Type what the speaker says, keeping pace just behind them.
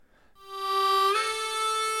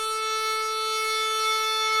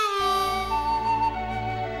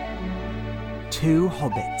Two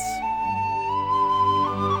Hobbits.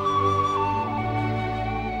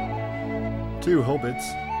 Two Hobbits.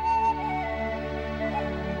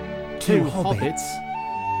 Two Hobbits.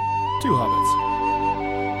 Two Hobbits.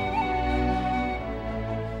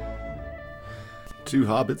 Two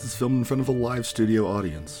Hobbits is filmed in front of a live studio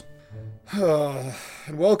audience. And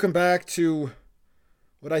welcome back to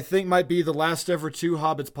what I think might be the last ever Two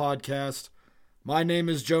Hobbits podcast. My name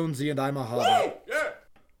is Jonesy and I'm a Hobbit.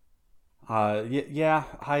 Yeah.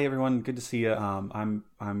 Hi everyone. Good to see you. I'm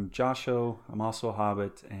Josho. I'm also a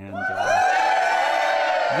Hobbit, and I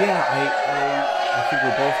think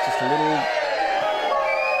we're both just a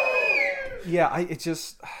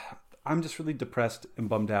little. I'm just really depressed and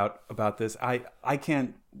bummed out about this. I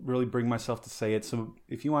can't really bring myself to say it. So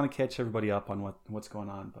if you want to catch everybody up on what's going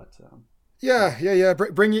on, but. Yeah.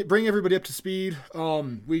 Bring everybody up to speed.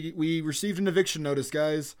 We received an eviction notice,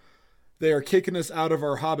 guys. They are kicking us out of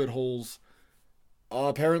our Hobbit holes.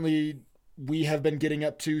 Apparently, we have been getting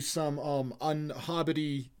up to some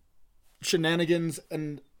un-Hobbity shenanigans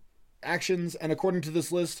and actions, and according to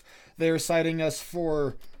this list, they are citing us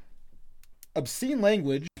for obscene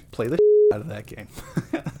language. Play the out of that game.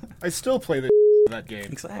 I still play the of that game.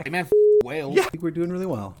 Exactly. Hey man, whales. Yeah, I think we're doing really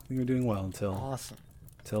well. I think we're doing well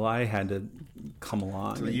until I had to come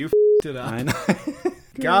along. So you it up. I know.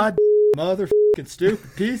 God, motherfucking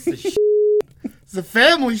stupid piece of shit. It's a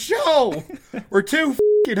family show. We're two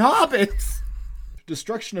fucking hobbits.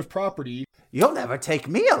 Destruction of property. You'll never take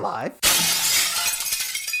me alive.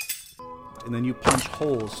 And then you punch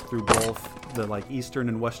holes through both the eastern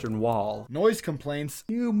and western wall. Noise complaints.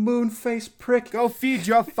 You moon-faced prick. Go feed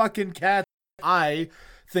your fucking cat. I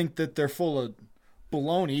think that they're full of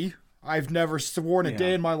baloney. I've never sworn a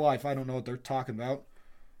day in my life. I don't know what they're talking about.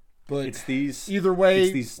 But it's these. Either way,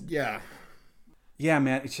 it's these. Yeah. Yeah,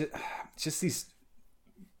 man. It's just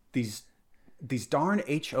these darn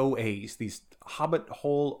HOAs, these Hobbit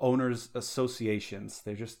Hole Owners Associations.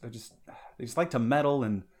 They just like to meddle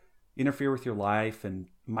and interfere with your life and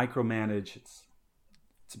micromanage. It's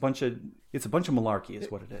a bunch of malarkey,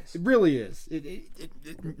 is what it is. It really is. It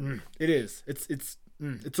is. It's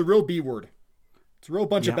a real B word. It's a real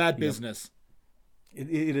bunch of bad business.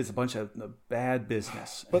 It is a bunch of bad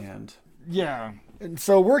business. And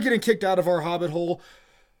so we're getting kicked out of our Hobbit hole,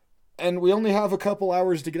 and we only have a couple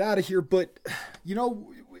hours to get out of here. But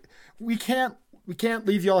we can't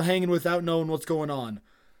leave y'all hanging without knowing what's going on.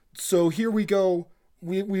 So here we go.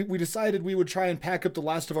 We decided we would try and pack up the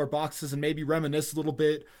last of our boxes and maybe reminisce a little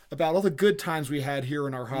bit about all the good times we had here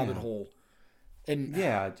in our Hobbit hole. And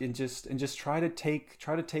just try to take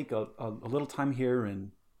a little time here,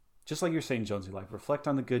 and just like you're saying, Jonesy, reflect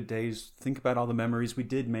on the good days, think about all the memories we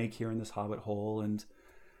did make here in this Hobbit hole, and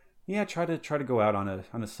try to go out on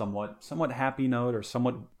a somewhat happy note or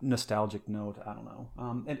somewhat nostalgic note. I don't know.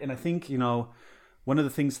 And I think one of the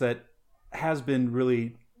things that has been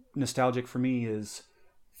really nostalgic for me is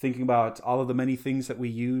thinking about all of the many things that we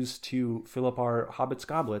use to fill up our Hobbit's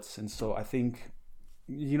goblets, and so I think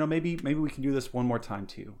maybe we can do this one more time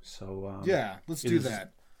too. So let's do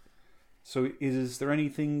that. So is there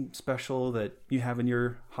anything special that you have in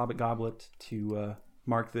your Hobbit goblet to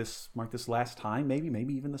mark this last time?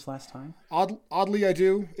 Maybe even this last time? Oddly, I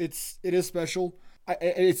do. It is special.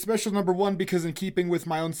 It's special, number one, because in keeping with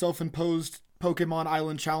my own self-imposed Pokemon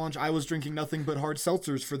Island challenge, I was drinking nothing but hard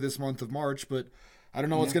seltzers for this month of March, but I don't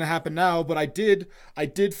know what's going to happen now. But I did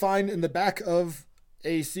find in the back of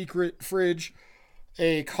a secret fridge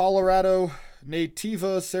a Colorado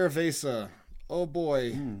Nativa Cerveza. Oh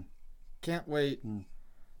boy. Can't wait.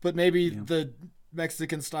 But maybe the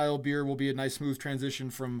Mexican style beer will be a nice smooth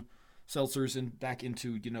transition from seltzers and back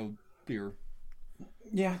into, beer.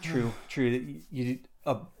 Yeah, true.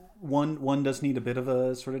 One does need a bit of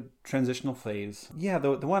a sort of transitional phase. Yeah,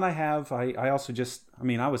 the one I have, I also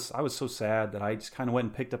I was so sad that I just kind of went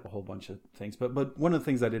and picked up a whole bunch of things. But one of the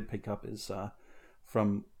things I did pick up is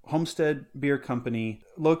from Homestead Beer Company,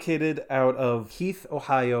 located out of Heath,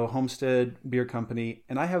 Ohio. Homestead Beer Company,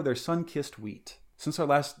 and I have their sun-kissed wheat. Since our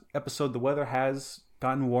last episode, the weather has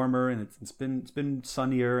gotten warmer and it's been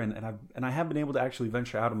sunnier, and I have been able to actually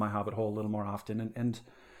venture out of my Hobbit hole a little more often, and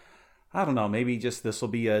I don't know, maybe just this will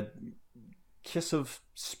be a kiss of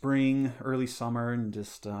spring, early summer, and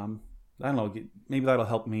just I don't know, maybe that'll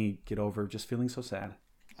help me get over just feeling so sad.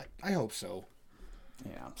 I hope so.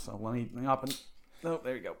 Yeah, so let me open. Oh,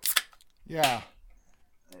 there you go. Yeah.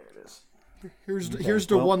 There it is. Here's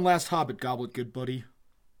the one last Hobbit goblet, good buddy.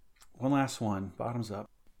 One last one. Bottoms up.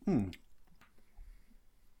 And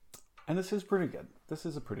this is pretty good. This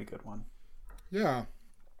is a pretty good one. Yeah.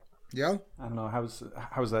 Yeah? I don't know. How's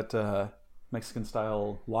that Mexican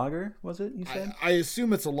style lager, was it? You said? I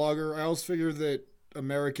assume it's a lager. I always figure that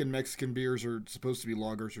American Mexican beers are supposed to be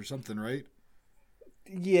lagers or something, right?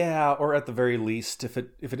 Yeah, or at the very least, if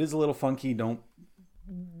it is a little funky, don't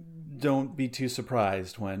be too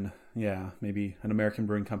surprised when maybe an American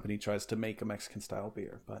brewing company tries to make a Mexican style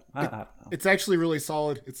beer. But I don't know. It's actually really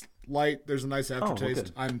solid. It's light. There's a nice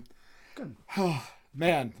aftertaste. Well, good. Good.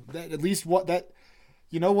 Man, that at least what that.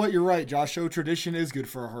 You know what? You're right, Josh. Show tradition is good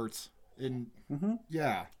for our hearts. And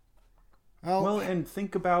yeah. Well, and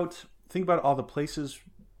think about all the places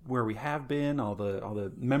where we have been, all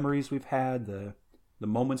the memories we've had, the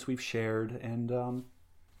moments we've shared, and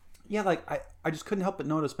I just couldn't help but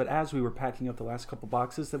notice. But as we were packing up the last couple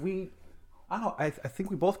boxes, that I think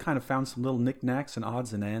we both kind of found some little knickknacks and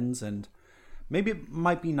odds and ends, and maybe it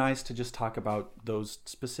might be nice to just talk about those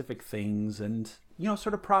specific things and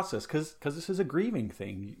sort of process because this is a grieving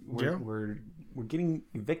thing. We're getting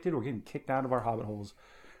evicted, we're getting kicked out of our hobbit holes.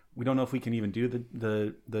 We don't know if we can even do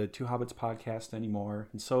the Two Hobbits podcast anymore,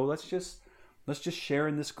 and so let's just share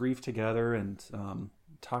in this grief together and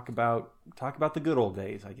talk about the good old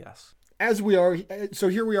days, I guess. As we are, so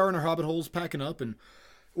here we are in our hobbit holes packing up, and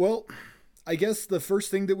well, I guess the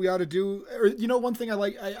first thing that we ought to do, or one thing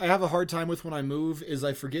I have a hard time with when I move is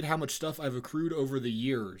I forget how much stuff I've accrued over the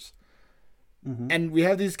years. Mm-hmm. And we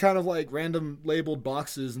have these kind of like random labeled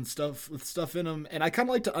boxes and stuff with stuff in them, and I kind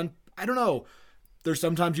of like to I don't know. There's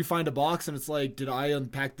sometimes you find a box and it's like, did I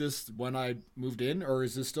unpack this when I moved in, or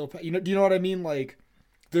is this still? Do you know what I mean? Like,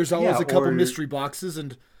 there's always a couple mystery boxes,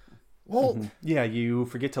 and you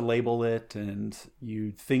forget to label it, and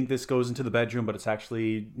you think this goes into the bedroom, but it's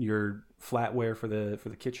actually your flatware for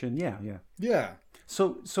the kitchen. Yeah.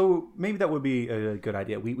 So maybe that would be a good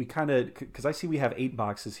idea. We kind of, because I see we have 8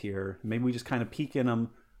 boxes here. Maybe we just kind of peek in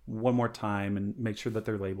them one more time and make sure that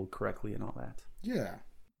they're labeled correctly and all that. Yeah.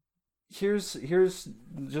 Here's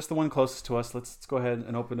just the one closest to us. Let's go ahead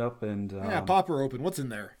and open up and pop her open. What's in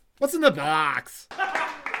there? What's in the box?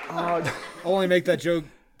 I'll only make that joke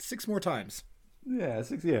 6 more times. Yeah,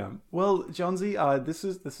 6. Yeah. Well, Jonesy, this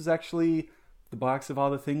is actually the box of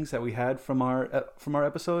all the things that we had from our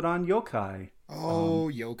episode on yokai. Oh,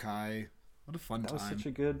 yokai! What a fun time! That was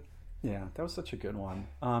such a good one.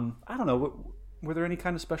 I don't know. Were there any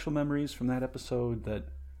kind of special memories from that episode that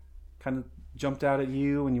kind of jumped out at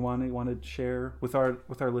you and you want to share with our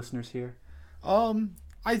listeners here?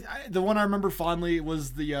 The one I remember fondly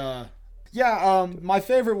was the my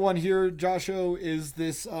favorite one here, Josho, is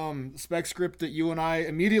this spec script that you and I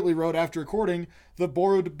immediately wrote after recording, the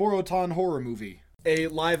Borotan horror movie, a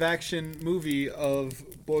live action movie of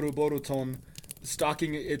Boroton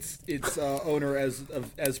stalking its owner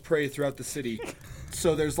as prey throughout the city.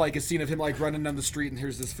 So there's like a scene of him like running down the street, and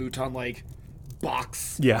here's this futon like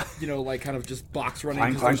box. Yeah. Like kind of just box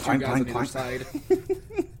running because there's 2 guys on either side.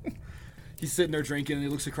 He's sitting there drinking, and he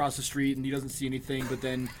looks across the street, and he doesn't see anything. But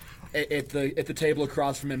then at the table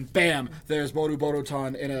across from him, bam! There's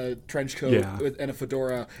Borotan in a trench coat and a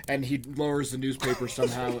fedora, and he lowers the newspaper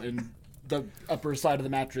somehow, and the upper side of the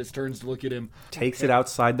mattress turns to look at him. Takes it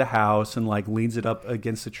outside the house and like leans it up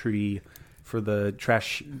against a tree for the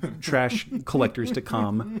trash collectors to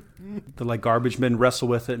come. The like garbage men wrestle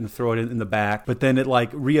with it and throw it in the back, but then it like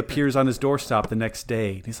reappears on his doorstep the next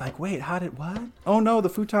day. And he's like, "Wait, what? Oh no, the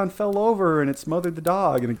futon fell over and it smothered the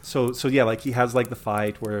dog." And so yeah, like he has like the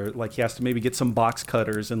fight where like he has to maybe get some box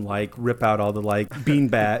cutters and like rip out all the like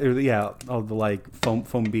all the like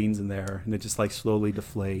foam beans in there, and it just like slowly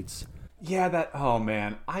deflates. Yeah, oh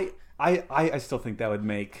man, I still think that would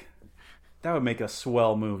make a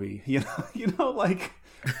swell movie. Like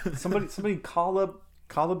somebody call up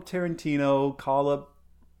Tarantino, call up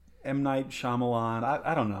M. Night Shyamalan.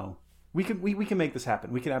 I don't know. We can make this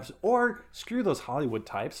happen. We can or screw those Hollywood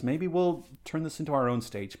types. Maybe we'll turn this into our own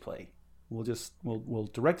stage play. We'll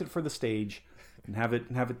direct it for the stage and have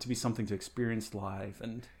it to be something to experience live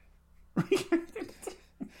and.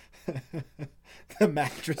 The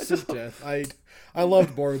mattress of death. I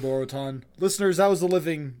loved Borotan. Listeners, that was a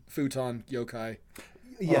living futon yokai.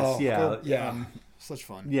 Yes, such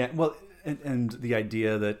fun. Yeah, well, and the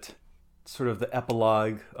idea that sort of the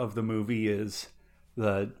epilogue of the movie is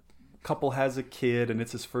the couple has a kid and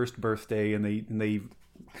it's his first birthday, and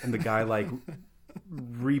the guy like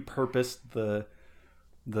repurposed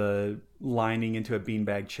the lining into a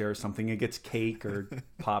beanbag chair or something. It gets cake or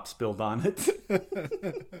pop spilled on it.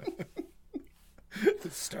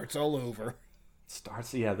 It starts all over.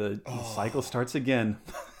 The cycle starts again.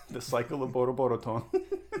 The cycle of Boroton.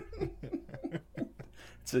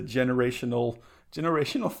 It's a generational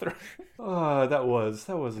threat. Oh, that was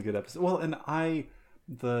a good episode. Well, and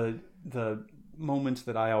the moment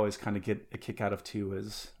that I always kind of get a kick out of too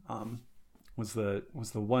is was the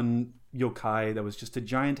one yokai that was just a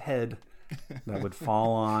giant head that would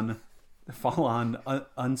fall on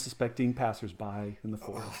unsuspecting passersby in the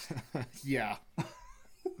forest. Yeah.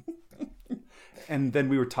 And then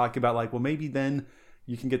we were talking about like, well, maybe then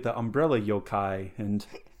you can get the umbrella yokai and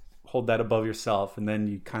hold that above yourself, and then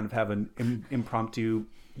you kind of have an impromptu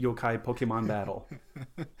yokai Pokemon battle.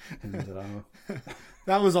 And,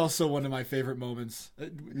 that was also one of my favorite moments.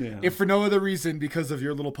 Yeah. If for no other reason, because of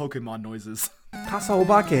your little Pokemon noises. Kasa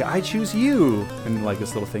Obake, I choose you. And like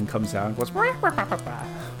this little thing comes out and goes.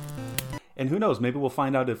 And who knows? Maybe we'll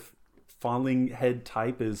find out if falling head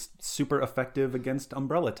type is super effective against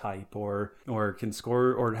umbrella type, or can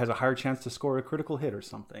score, or has a higher chance to score a critical hit or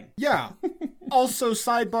something. Yeah. Also,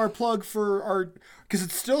 sidebar plug for our, because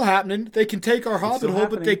it's still happening. They can take our Hobbit hole,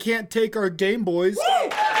 but they can't take our Game Boys.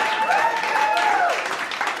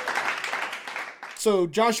 So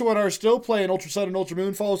Joshua and I are still playing Ultra Sun and Ultra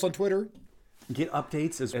Moon. Follow us on Twitter. Get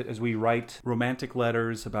updates as we write romantic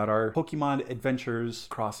letters about our Pokemon adventures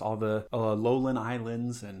across all the Lowland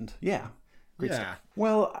Islands, and great stuff.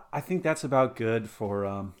 Well, I think that's about good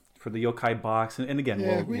for the yokai box, and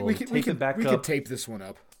again, we'll tape it back up. We can tape this one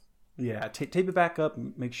up. Yeah, tape it back up,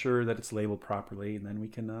 make sure that it's labeled properly, and then we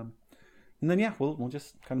can, we'll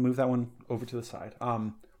just kind of move that one over to the side.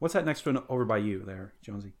 What's that next one over by you there,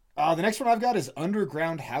 Jonesy? The next one I've got is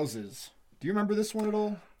Underground Houses. Do you remember this one at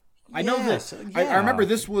all? I know this. Yeah. I remember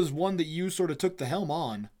this was one that you sort of took the helm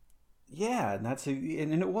on. Yeah, and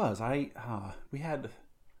and it was. That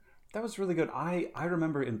was really good. I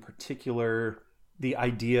remember in particular the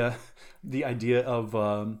idea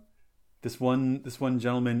of this one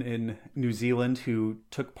gentleman in New Zealand who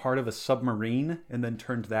took part of a submarine and then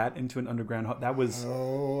turned that into an underground house. That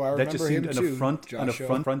just seemed an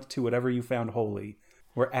affront to whatever you found holy.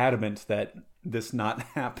 We're adamant that this not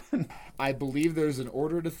happen. I believe there's an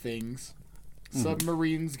order to things.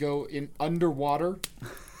 Submarines go in underwater,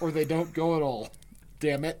 or they don't go at all.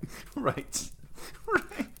 Damn it. Right.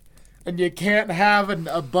 And you can't have an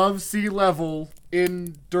above sea level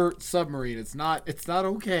in dirt submarine. It's not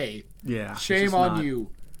okay. Yeah. Shame on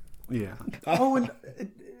you. Yeah. Oh, and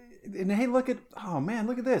hey, look at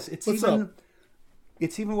this. It's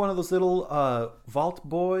even one of those little Vault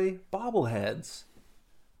Boy bobbleheads.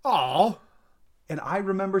 Aw. And I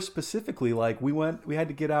remember specifically, like we had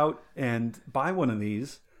to get out and buy one of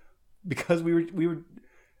these because we were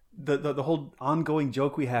the whole ongoing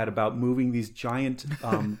joke we had about moving these giant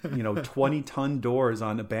 20-ton doors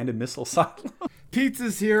on abandoned missile silos.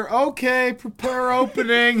 Pizza's here. Okay, prepare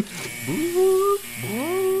opening.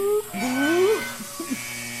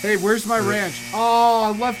 Hey, where's my ranch? Oh,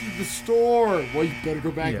 I left it at the store. Well, you better go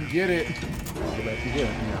back and get it. Go back and get it.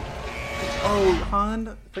 Yeah. Oh,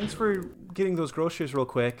 Han, thanks for getting those groceries real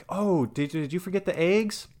quick. Oh, did you forget the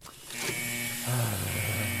eggs?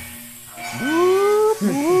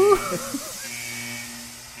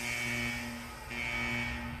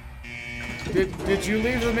 Did you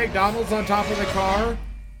leave the McDonald's on top of the car?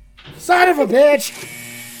 Son of a bitch!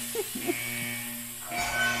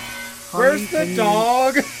 Where's the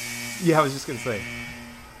dog? Yeah, I was just gonna say.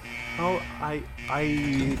 Oh, I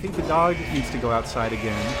think the dog needs to go outside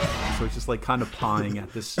again. So it's just like kind of pawing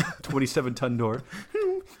at this 27-ton door.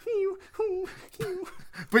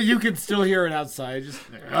 But you can still hear it outside.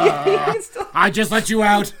 I just let you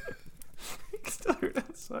out. You can still hear it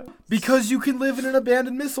outside. Because you can live in an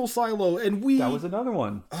abandoned missile silo, and That was another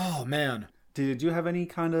one. Oh, man. Did you have any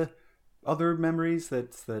kind of other memories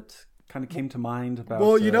that kind of came to mind about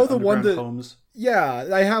the one that homes? Yeah,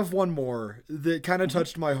 I have one more that kind of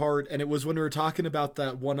touched my heart, and it was when we were talking about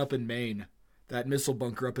that one up in Maine, that missile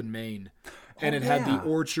bunker up in Maine, and it had the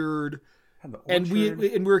orchard. And we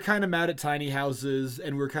were kind of mad at tiny houses,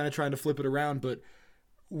 and we were kind of trying to flip it around, but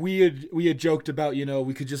we had joked about,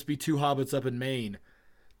 we could just be two hobbits up in Maine.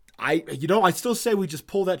 I still say we just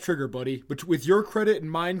pull that trigger, buddy. But with your credit and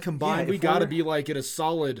mine combined, we got to be like at a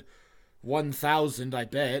solid 1,000, I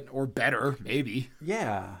bet, or better, maybe.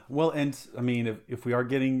 Yeah. Well, and I mean, if we are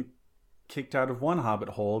getting kicked out of one hobbit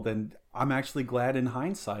hole, then I'm actually glad in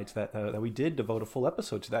hindsight that we did devote a full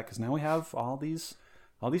episode to that, because now we have all these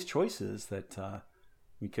choices that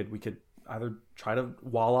we could either try to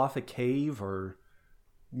wall off a cave, or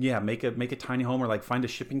make a tiny home, or like find a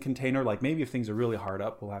shipping container. Like maybe if things are really hard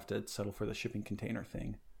up, we'll have to settle for the shipping container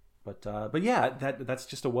thing. But yeah, that's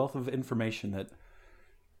just a wealth of information that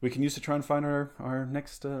we can use to try and find our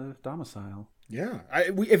next domicile. Yeah,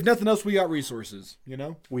 if nothing else, we got resources. We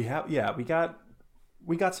got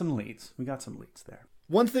some leads. We got some leads there.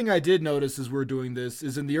 One thing I did notice as we're doing this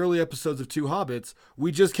is in the early episodes of Two Hobbits,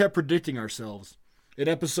 we just kept predicting ourselves. In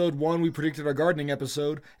episode 1, we predicted our gardening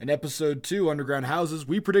episode. In episode 2, Underground Houses,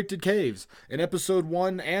 we predicted caves. In episode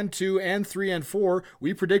 1 and 2 and 3 and 4,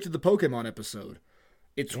 we predicted the Pokemon episode.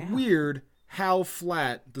 It's weird how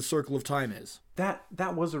flat the Circle of Time is. That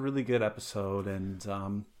was a really good episode,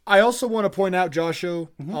 and I also want to point out, Josho,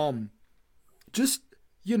 just,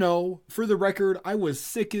 for the record, I was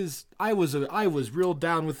sick as I was real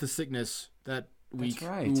down with the sickness that week.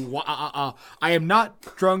 That's right. I am not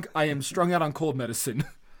drunk. I am strung out on cold medicine.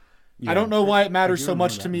 I don't know why it matters so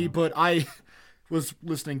much to me, but I was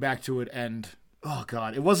listening back to it, and oh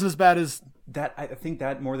god, it wasn't as bad as that. I think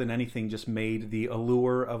that more than anything just made the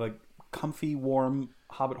allure of a comfy, warm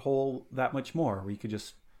hobbit hole that much more. Where you could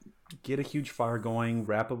just get a huge fire going,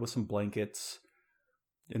 wrap it with some blankets,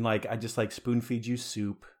 and I just spoon feed you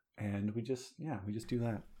soup, and we just do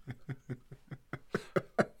that.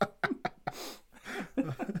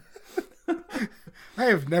 I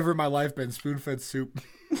have never in my life been spoon-fed soup,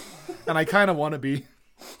 and I kind of want to be.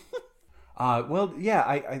 I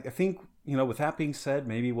think with that being said,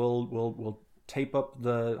 maybe we'll tape up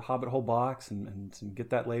the Hobbit Hole box and get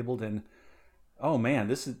that labeled. And oh man,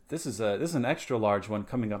 this is an extra large one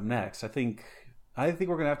coming up next. I think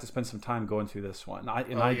we're gonna have to spend some time going through this one. I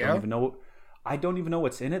don't even know. I don't even know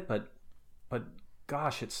what's in it, but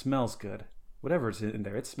gosh, it smells good. Whatever's in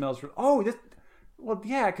there, it smells.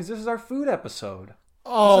 Because this is our food episode.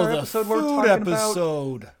 Oh, the food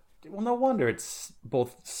episode. Well, no wonder it's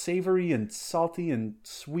both savory and salty and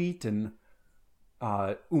sweet and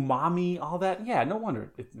umami, all that. Yeah, no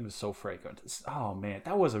wonder it was so fragrant. Oh man,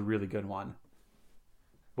 that was a really good one.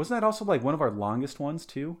 Wasn't that also one of our longest ones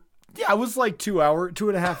too? Yeah, it was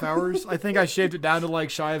 2.5 hours. I think I shaved it down to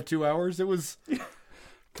shy of 2 hours. It was.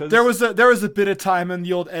 There was a bit of time in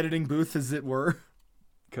the old editing booth, as it were.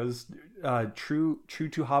 Because true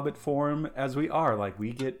to Hobbit form as we are,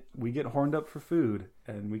 we get horned up for food,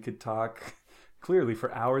 and we could talk clearly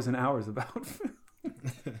for hours and hours about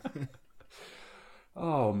food.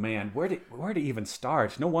 Oh man, where to even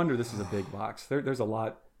start? No wonder this is a big box. There's a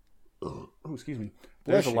lot. Oh, excuse me.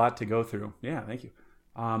 There's a lot to go through. Yeah, thank you.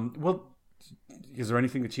 Well, is there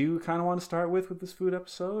anything that you kind of want to start with this food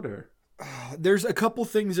episode, or? There's a couple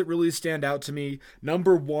things that really stand out to me.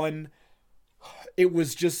 Number one, it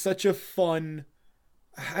was just such a fun,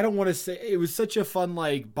 I don't want to say, it was such a fun,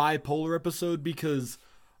 bipolar episode because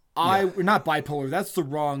not bipolar, that's the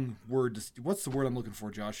wrong word. What's the word I'm looking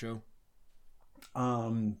for, Josho?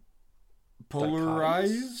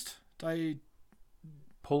 Polarized?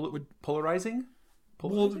 Polarizing?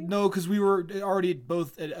 Well, no, because we were already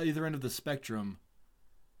both at either end of the spectrum.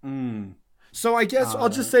 So I guess I'll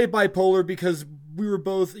just say bipolar because we were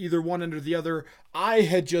both either one end or the other. I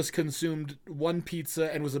had just consumed one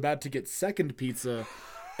pizza and was about to get second pizza,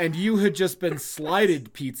 and you had just been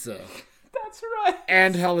slided pizza. That's right.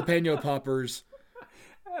 And jalapeno poppers.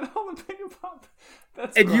 And jalapeno pop.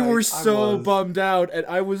 That's and right. You were so bummed out, and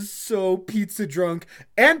I was so pizza drunk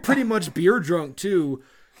and pretty much beer drunk too.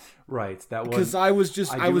 Right, that was because I was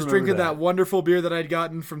drinking that wonderful beer that I'd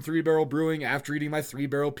gotten from 3 Barrel Brewing after eating my 3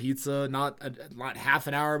 Barrel pizza, not half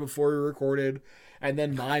an hour before we recorded, and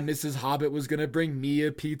then my Mrs. Hobbit was gonna bring me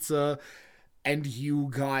a pizza, and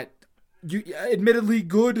you admittedly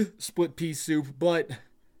good split pea soup, but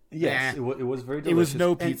yes, it was very delicious. It was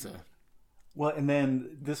no pizza. And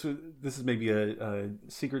then this is maybe a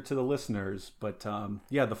secret to the listeners, but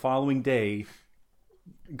the following day,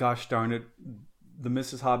 gosh darn it, the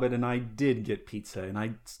Mrs. Hobbit and I did get pizza, and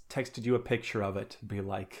I texted you a picture of it to be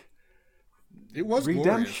like, it was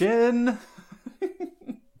redemption.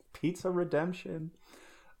 Pizza redemption.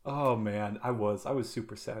 Oh man, I was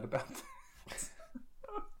super sad about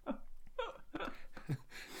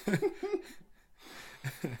that.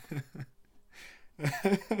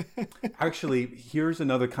 Actually, here's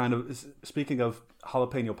another kind of, speaking of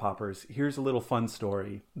jalapeno poppers, here's a little fun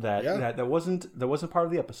story that wasn't part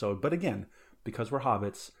of the episode, but again, because we're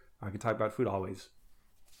hobbits, I can talk about food always.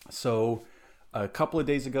 So a couple of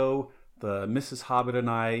days ago, the Mrs. Hobbit and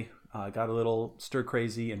I got a little stir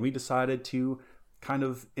crazy, and we decided to kind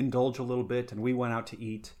of indulge a little bit, and we went out to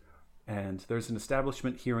eat. And there's an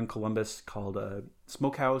establishment here in Columbus called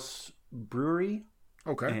Smokehouse Brewery.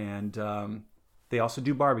 Okay. And they also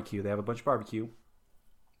do barbecue. They have a bunch of barbecue.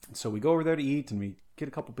 So we go over there to eat, and we get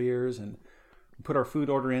a couple beers and put our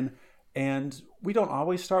food order in. And we don't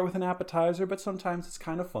always start with an appetizer, but sometimes it's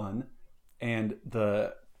kind of fun. And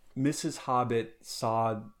the Mrs. Hobbit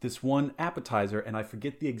saw this one appetizer, and I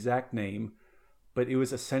forget the exact name, but it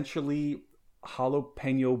was essentially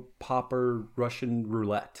jalapeno popper Russian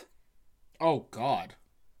roulette. Oh, God.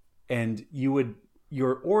 and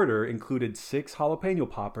your order included 6 jalapeno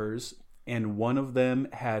poppers, and one of them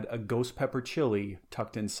had a ghost pepper chili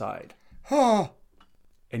tucked inside. Huh.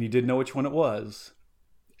 And you didn't know which one it was.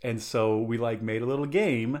 And so we like made a little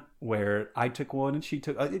game where I took one and she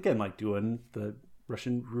took, again, like doing the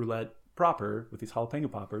Russian roulette proper with these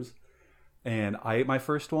jalapeno poppers. And I ate my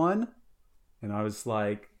first one and I was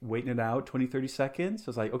like waiting it out 20, 30 seconds. I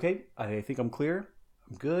was like, okay, I think I'm clear.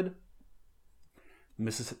 I'm good.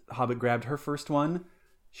 Mrs. Hobbit grabbed her first one.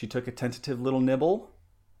 She took a tentative little nibble.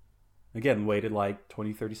 Again, waited like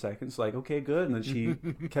 20, 30 seconds. Like, okay, good. And then she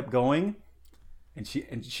kept going. And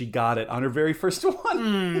she got it on her very first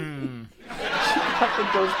one. She got the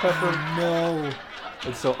ghost pepper. No.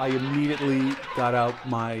 And so I immediately got out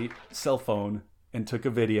my cell phone and took a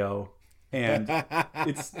video. And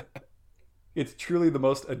it's truly the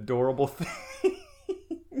most adorable thing.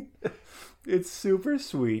 It's super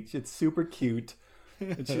sweet. It's super cute.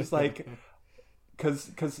 And she's like,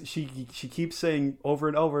 because she keeps saying over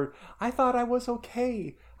and over, I thought I was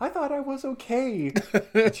okay. I thought I was okay.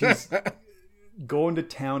 And she's going to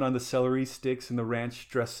town on the celery sticks and the ranch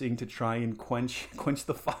dressing to try and quench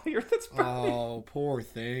the fire that's burning. Oh, poor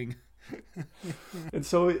thing. And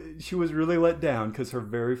so she was really let down because her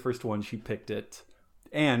very first one, she picked it.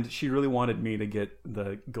 And she really wanted me to get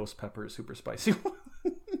the ghost pepper super spicy one.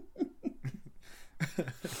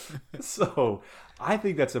 So I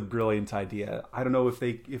think that's a brilliant idea. I don't know if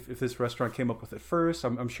this restaurant came up with it first.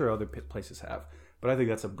 I'm sure other places have. But I think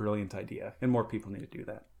that's a brilliant idea. And more people need to do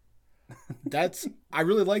that. I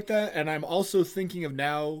really like that, and I'm also thinking of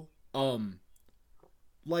now,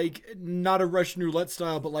 like not a Russian roulette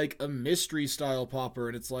style, but like a mystery style popper,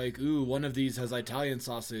 and it's like, ooh, one of these has Italian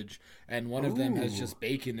sausage, and one of them has just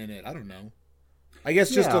bacon in it. I don't know. I guess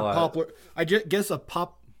just a poplar. Guess a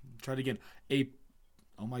pop. Try it again.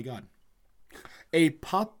 Oh my god. A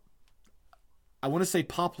pop. I want to say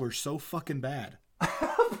poplar so fucking bad.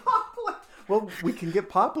 Poplar. Well, we can get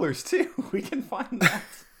poplars too. We can find that.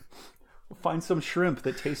 Find some shrimp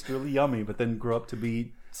that taste really yummy, but then grow up to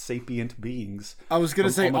be sapient beings. I was gonna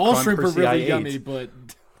say all shrimp are really yummy, but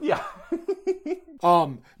yeah.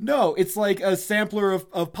 No, it's like a sampler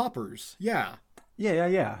of poppers. Yeah.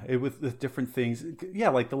 Yeah. With different things. Yeah,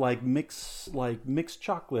 like the mixed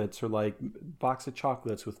chocolates or like box of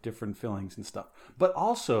chocolates with different fillings and stuff. But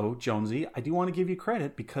also, Jonesy, I do want to give you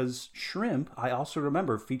credit because shrimp, I also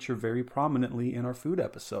remember, feature very prominently in our food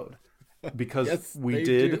episode because yes, we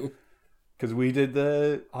did. Because we did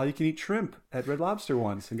the all-you-can-eat shrimp at Red Lobster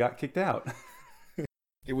once and got kicked out.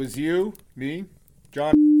 It was you, me,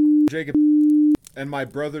 John, Jacob, and my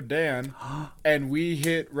brother Dan, and we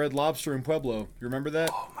hit Red Lobster in Pueblo. You remember that?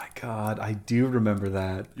 Oh my God, I do remember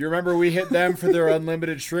that. You remember we hit them for their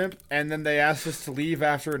unlimited shrimp, and then they asked us to leave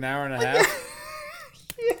after an hour and a half?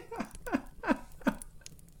 Yeah.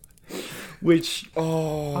 Which,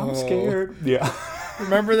 I'm scared. Yeah.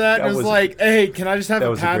 Remember that? It was like, hey, can I just have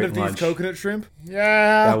a pound of these coconut shrimp?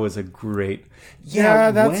 Yeah. That was a great... Yeah,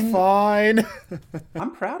 that's fine. I'm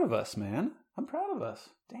proud of us, man. I'm proud of us.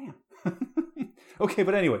 Damn. Okay,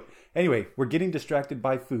 but anyway, we're getting distracted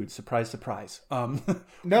by food. Surprise, surprise.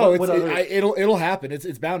 No, it'll happen.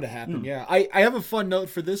 It's bound to happen. Yeah. I have a fun note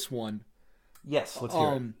for this one. Yes, let's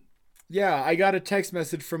hear it. Yeah, I got a text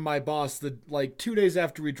message from my boss 2 days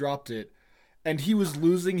after we dropped it. And he was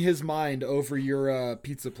losing his mind over your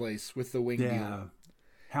pizza place with the wing deal.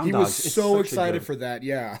 He was so excited for that,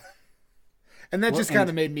 yeah. And that just kind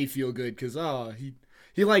of made me feel good because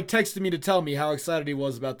he like texted me to tell me how excited he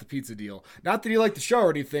was about the pizza deal. Not that he liked the show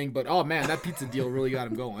or anything, but oh man, that pizza deal really got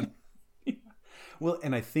him going. Well,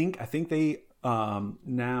 and I think they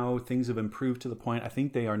now things have improved to the point. I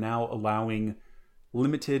think they are now allowing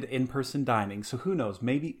limited in-person dining. So who knows?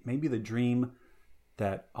 Maybe the dream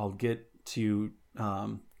that I'll get to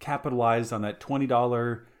capitalize on that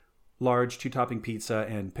 $20 large 2-topping pizza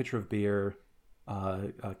and pitcher of beer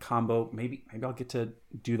combo. Maybe I'll get to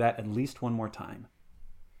do that at least one more time.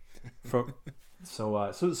 So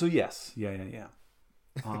yes, yeah.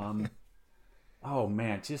 Oh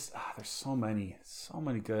man, just there's so many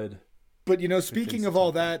good. But speaking of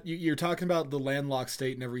all that, you're talking about the landlocked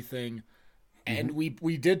state and everything, and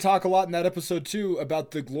we did talk a lot in that episode too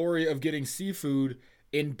about the glory of getting seafood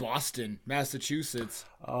in Boston, Massachusetts.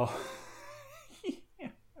 Oh, yeah.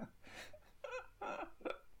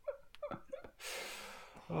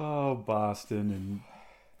 Oh, Boston.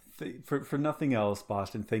 And for nothing else,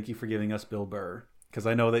 Boston, thank you for giving us Bill Burr. Because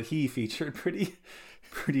I know that he featured pretty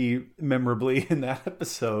memorably in that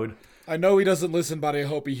episode. I know he doesn't listen, but I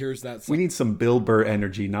hope he hears that. We need some Bill Burr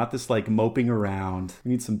energy, not this like moping around.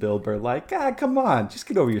 We need some Bill Burr, like, come on, just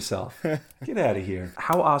get over yourself. Get out of here.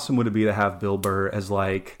 How awesome would it be to have Bill Burr as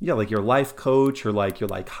like your life coach or like your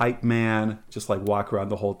like hype man, just like walk around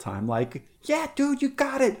the whole time like, yeah, dude, you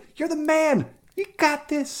got it. You're the man. You got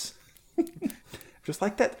this. Just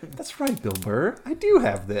like that. That's right, Bill Burr. I do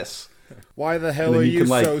have this. Why the hell are you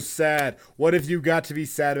so sad? What have you got to be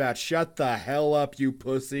sad about? Shut the hell up, you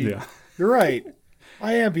pussy. Yeah. You're right.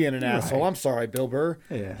 I am being an asshole. I'm sorry, Bill Burr.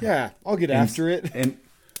 Yeah, I'll get after it. And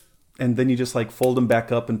then you just like fold them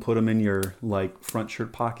back up and put them in your like front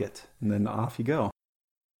shirt pocket, and then off you go.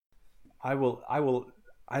 I don't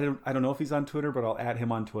know if he's on Twitter, but I'll add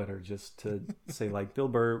him on Twitter just to say like, Bill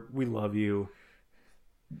Burr, we love you.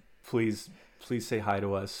 Please say hi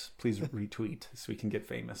to us. Please retweet so we can get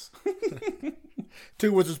famous.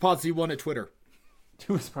 2 Wizards Podsy 1 at Twitter.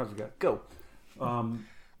 2 Wizards Podsy go.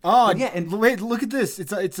 Yeah, and wait, look at this.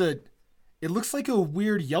 It looks like a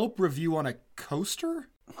weird Yelp review on a coaster.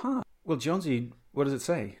 Huh. Well, Jonesy, what does it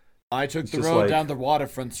say? I took the road down the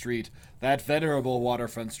waterfront street, that venerable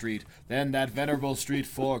waterfront street. Then that venerable street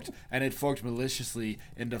forked, and it forked maliciously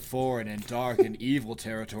into foreign and dark and evil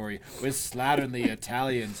territory with slatternly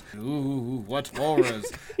Italians. Ooh, what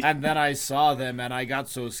horrors. And then I saw them, and I got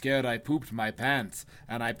so scared I pooped my pants.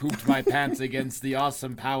 And I pooped my pants against the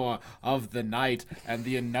awesome power of the night and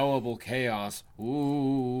the unknowable chaos.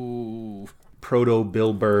 Ooh. Proto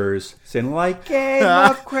Bill Burrs saying like, hey,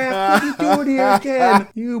 Lovecraft, what are you doing here again?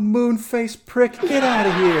 You moon-faced prick, get out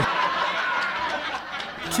of here.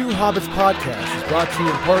 2 Hobbits Podcast is brought to you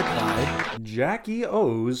in part by Jackie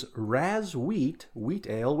O's Raz Wheat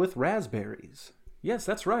Ale with Raspberries. Yes,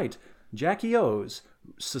 that's right. Jackie O's,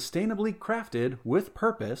 sustainably crafted with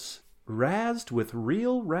purpose, razzed with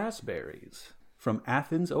real raspberries from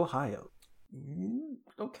Athens, Ohio.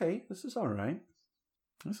 Okay, this is all right.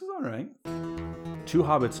 2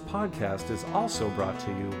 Hobbits Podcast is also brought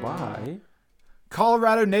to you by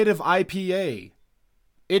Colorado Native IPA.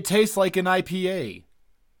 It tastes like an IPA.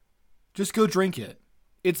 Just go drink it.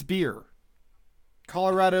 It's beer.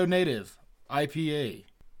 Colorado Native IPA.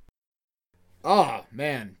 Oh,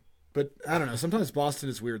 man. But I don't know. Sometimes Boston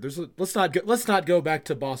is weird. Let's not go back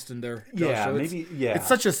to Boston there, Josh. It's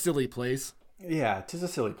such a silly place. Yeah, it is a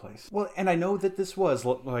silly place. Well, and I know that this was,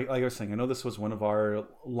 like I was saying, I know this was one of our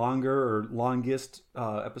longest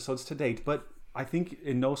episodes to date, but I think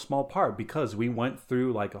in no small part because we went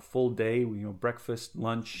through like a full day, breakfast,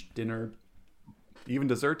 lunch, dinner, even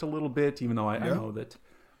dessert a little bit, even though I know that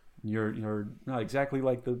you're not exactly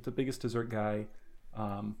like the biggest dessert guy.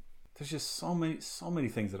 There's just so many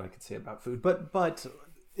things that I could say about food. But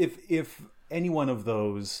if any one of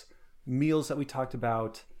those meals that we talked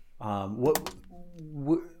about,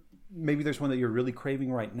 maybe there's one that you're really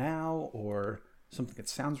craving right now, or something that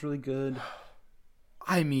sounds really good.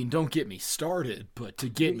 I mean, don't get me started, but to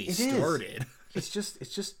get me started, it's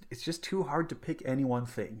just too hard to pick any one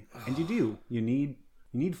thing. And you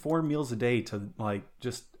need 4 meals a day to like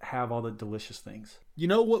just have all the delicious things. You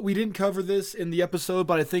know what? We didn't cover this in the episode,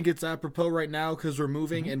 but I think it's apropos right now because we're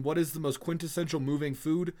moving. Mm-hmm. And what is the most quintessential moving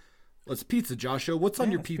food? Well, it's pizza, Joshua. What's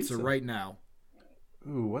on your pizza right now?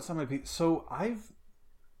 Ooh, what's on my pizza? So I've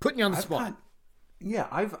putting you on the spot.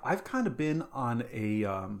 I've kind of been on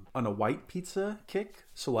a white pizza kick.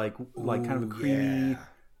 So like kind of a creamy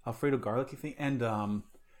Alfredo garlicky thing. And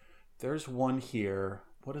there's one here.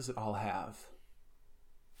 What does it all have?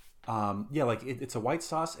 It's a white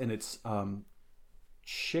sauce and it's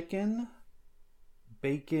chicken,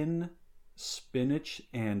 bacon, spinach,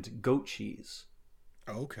 and goat cheese.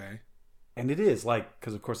 Okay. And it is like,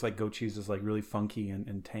 because of course like goat cheese is like really funky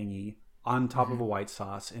and tangy on top of a white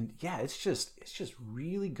sauce. And yeah, it's just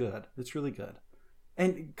really good. It's really good.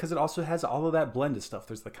 And because it also has all of that blended stuff.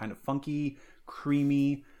 There's the kind of funky,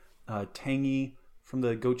 creamy, tangy from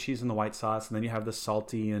the goat cheese and the white sauce. And then you have the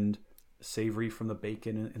salty and savory from the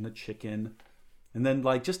bacon and the chicken. And then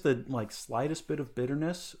like just the like slightest bit of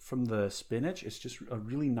bitterness from the spinach. It's just a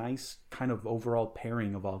really nice kind of overall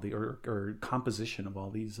pairing of all the, or composition of all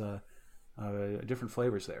these different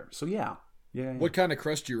flavors there. So yeah. What kind of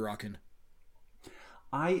crust are you rocking?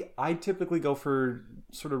 I typically go for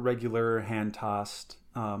sort of regular hand tossed.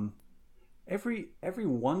 Every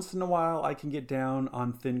once in a while I can get down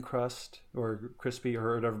on thin crust or crispy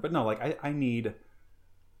or whatever. But no, like I need.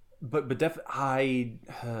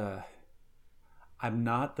 I'm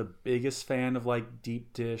not the biggest fan of like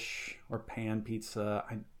deep dish or pan pizza.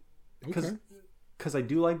 Because I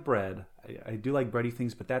do like bread. I do like bready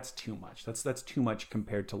things, but that's too much. That's too much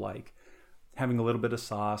compared to like having a little bit of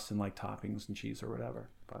sauce and like toppings and cheese or whatever.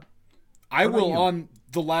 But I about will, you? on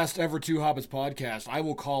the last ever Two Hobbits podcast, I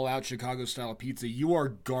will call out Chicago-style pizza. You are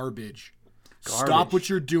garbage. Stop Garbage. what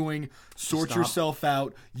you're doing. Sort Stop. yourself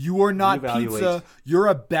out. You are not Reevaluate. pizza. You're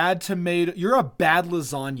a bad tomato. You're a bad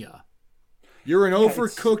lasagna. You're an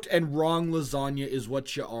overcooked and wrong lasagna is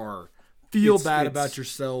what you are. Feel bad about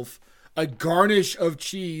yourself. A garnish of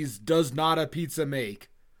cheese does not a pizza make.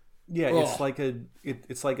 Yeah, Ugh.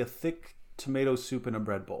 it's like a thick tomato soup in a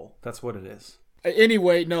bread bowl. That's what it is.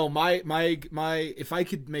 Anyway, no, my if I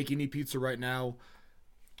could make any pizza right now,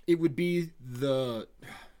 it would be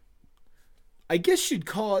I guess you'd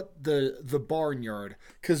call it the barnyard.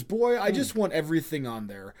 Cause boy, I just want everything on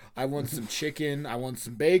there. I want some chicken, I want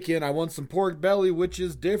some bacon, I want some pork belly, which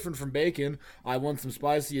is different from bacon. I want some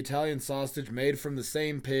spicy Italian sausage made from the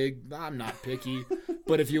same pig. I'm not picky.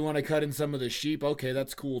 But if you want to cut in some of the sheep, okay,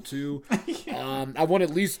 that's cool too. I want at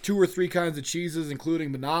least 2 or 3 kinds of cheeses,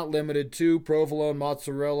 including but not limited to provolone,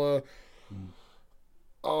 mozzarella.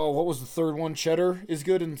 Oh, what was the third one? Cheddar is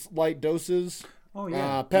good in light doses. Oh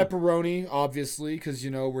yeah. Pepperoni, obviously, because,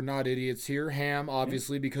 we're not idiots here. Ham,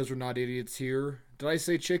 obviously, because we're not idiots here. Did I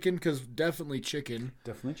say chicken? Because definitely chicken.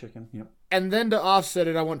 Definitely chicken. Yep. And then to offset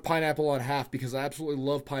it, I want pineapple on half because I absolutely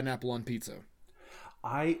love pineapple on pizza.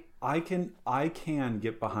 I can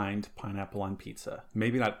get behind pineapple on pizza.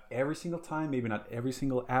 Maybe not every single time, maybe not every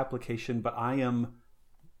single application, but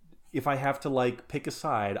if I have to pick a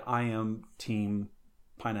side, I am team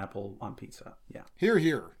pineapple on pizza. Yeah. Here.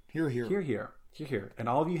 Here. And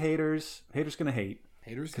all of you haters gonna hate.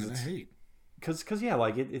 Haters gonna hate. Cause yeah,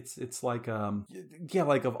 it's like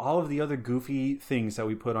of all of the other goofy things that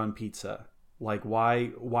we put on pizza,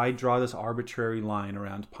 why draw this arbitrary line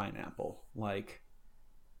around pineapple?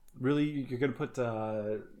 Really, you're gonna put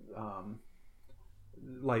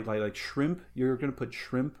like shrimp? You're gonna put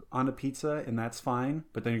shrimp on a pizza, and that's fine.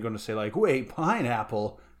 But then you're gonna say wait,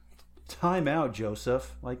 pineapple? Time out,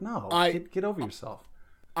 Joseph. No, get over yourself.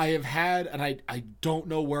 I have had, and I don't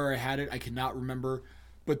know where I had it. I cannot remember.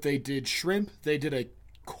 But they did shrimp. They did a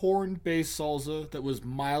corn-based salsa that was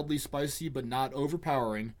mildly spicy but not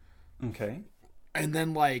overpowering. Okay. And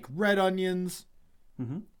then red onions.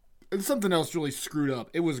 Mm-hmm. And something else really screwed up.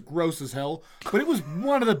 It was gross as hell, but it was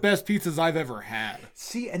one of the best pizzas I've ever had.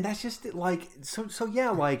 See, and that's just so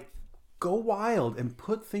yeah, go wild and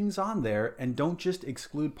put things on there, and don't just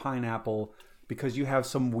exclude pineapple because you have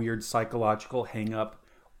some weird psychological hang up,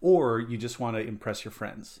 or you just want to impress your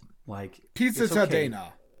friends. Pizza it's okay.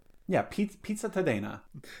 Tadena. Yeah, pizza Tadena.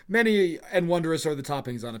 Many and wondrous are the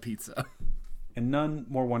toppings on a pizza. And none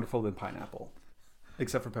more wonderful than pineapple.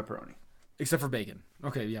 Except for pepperoni. Except for bacon.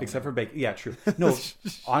 Okay, yeah. Except for bacon. Yeah, true. No,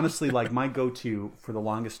 honestly, my go-to for the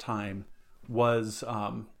longest time was,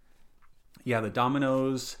 the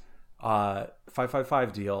Domino's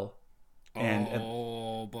 555 deal.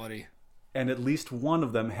 And buddy. And at least one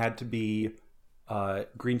of them had to be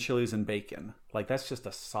green chilies and bacon. That's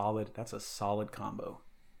a solid combo.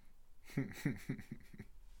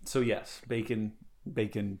 So yes, bacon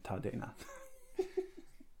Tadena.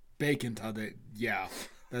 Bacon Tadena. Yeah.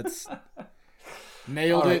 That's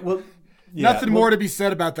nailed right, it. well, yeah, Nothing more to be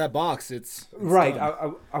said about that box. It's right.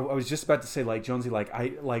 done. I was just about to say, Jonesy,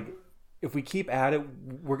 if we keep at it,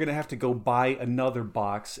 we're gonna have to go buy another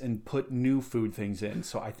box and put new food things in.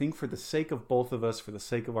 So I think for the sake of both of us, for the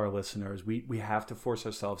sake of our listeners, we have to force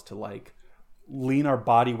ourselves to lean our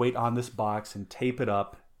body weight on this box and tape it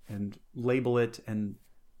up and label it and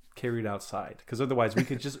carry it outside. Because otherwise, we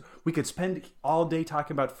could spend all day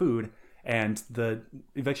talking about food, and the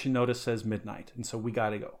eviction notice says midnight, and so we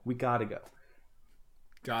gotta go. We gotta get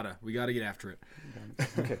after it.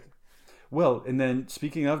 Okay. Well, and then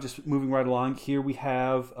speaking of, just moving right along, here we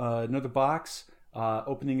have another box.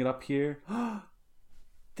 Opening it up here.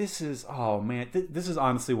 This is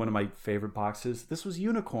honestly one of my favorite boxes. This was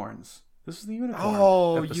unicorns. This was the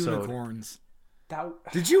unicorn episode. Unicorns.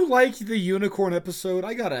 Did you like the unicorn episode?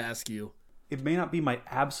 I gotta ask you. It may not be my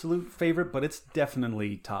absolute favorite, but it's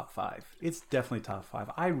definitely top 5. It's definitely top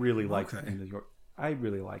 5. I really liked it in New York. I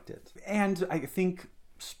really liked it. And I think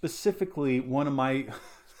specifically one of my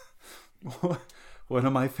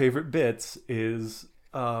favorite bits is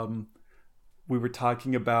we were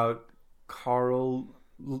talking about Carl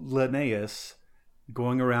Linnaeus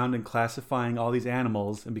going around and classifying all these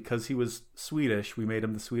animals, and because he was Swedish, we made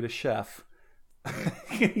him the Swedish chef.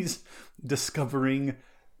 He's discovering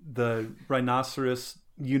the rhinoceros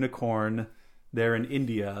unicorn there in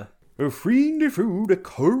India. A friendly food, a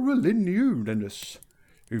Carl Linnaeus.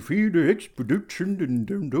 A feed expedition in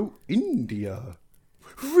India.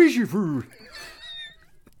 Fishy food.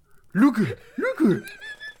 Look.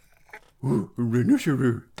 Oh, a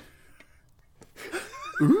rhinoceros.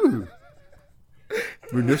 Ooh,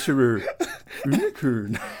 Rhinoceros.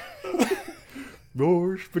 Unicorn.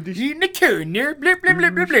 Roars for the Unicorn, blah, blah, blah,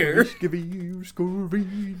 blah, blah.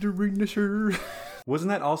 rhinoceros. Wasn't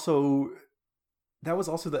that also... That was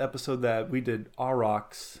also the episode that we did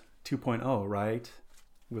Aurochs 2.0, right?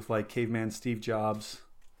 With like caveman Steve Jobs.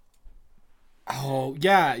 Oh,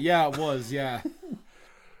 yeah, it was, yeah.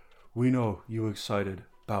 We know you excited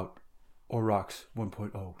about Aurochs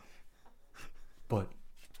 1.0. But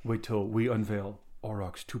wait till we unveil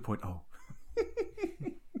Aurochs 2.0.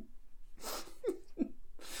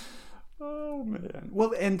 Oh man!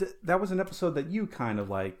 Well, and that was an episode that you kind of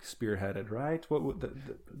like spearheaded, right? What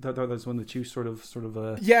that was one that you sort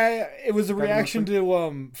of Yeah, it was a reaction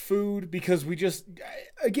to food because we just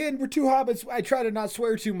again we're two hobbits. I try to not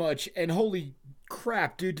swear too much, and holy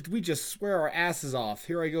crap, dude, did we just swear our asses off?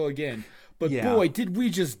 Here I go again. But Yeah. boy, did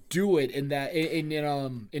we just do it in that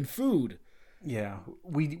in food. yeah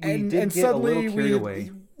we And did get suddenly a little carried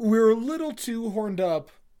away. we were a little too horned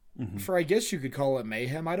up for I guess you could call it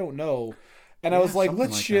mayhem. I don't know. And I Yeah, was like, something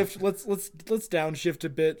let's like shift. that. Let's downshift a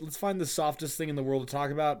bit. Let's find the softest thing in the world to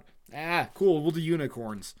talk about. Cool. We'll do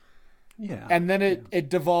unicorns. Yeah, And then it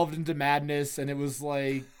devolved into madness, and it was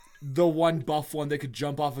like the one buff one that could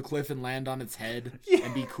jump off a cliff and land on its head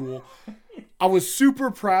and be cool. I was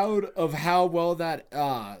super proud of how well that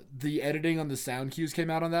the editing on the sound cues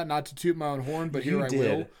came out on that. Not to toot my own horn, but You here I did.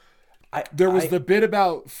 will. There was the bit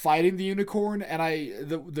about fighting the unicorn, and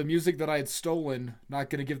the music that I had stolen, not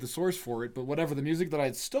going to give the source for it, but whatever, the music that I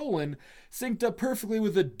had stolen synced up perfectly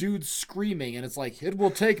with the dude screaming, and it's like, it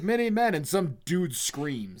will take many men, and some dude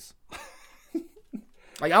screams.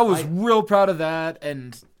 Like, I was real proud of that,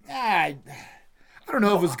 and I don't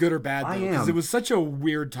know if it was good or bad, I though, because am. it was such a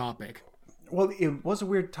weird topic. Well, it was a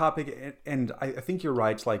weird topic, and I think you're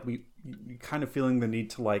right. Like we kind of feeling the need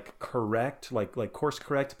to like correct, like course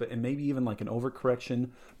correct, but and maybe even like an overcorrection.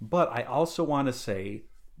 But I also want to say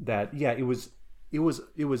that it was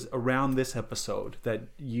around this episode that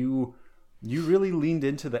you really leaned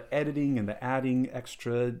into the editing and the adding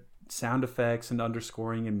extra sound effects and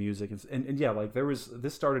underscoring and music and like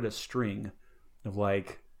this started a string of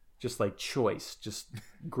like just like choice, just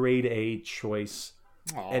grade A choice.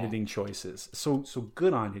 Aw. Editing choices. So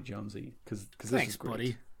good on you, Jonesy. Because this Thanks, is great.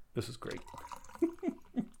 buddy. This is great.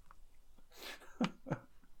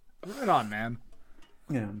 Right on, man.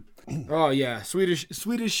 Yeah. Oh yeah, Swedish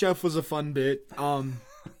Chef was a fun bit.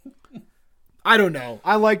 I don't know.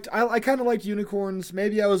 I kind of liked unicorns.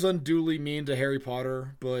 Maybe I was unduly mean to Harry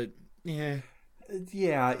Potter, but yeah.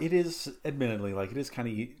 Yeah, it is. Admittedly, like it is kind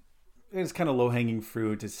of low hanging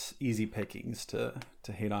fruit. It's easy pickings to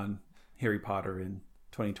hate on Harry Potter in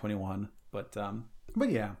 2021. But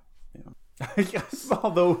yeah. Yes.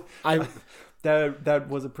 Although that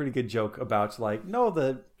was a pretty good joke about like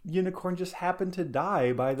the unicorn just happened to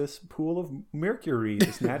die by this pool of mercury,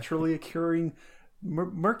 this naturally occurring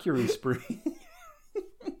mercury spring.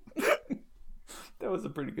 That was a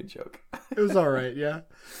pretty good joke. It was all right, yeah.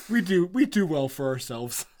 We do well for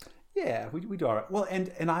ourselves. Yeah, we do all right. Well,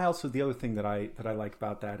 and I also, the other thing that I like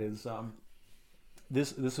about that is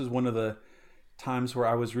this is one of the times where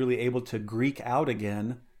I was really able to Greek out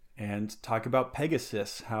again and talk about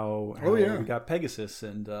Pegasus, how we got Pegasus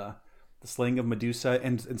and the slaying of Medusa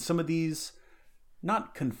and some of these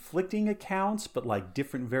not conflicting accounts, but like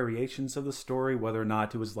different variations of the story, whether or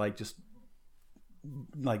not it was like just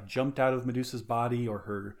like jumped out of Medusa's body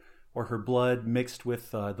or her blood mixed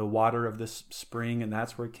with the water of this spring, and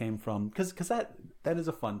that's where it came from. Because that is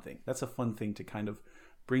a fun thing. That's a fun thing to kind of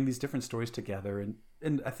bring these different stories together.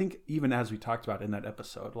 And I think even as we talked about in that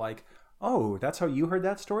episode, like, oh, that's how you heard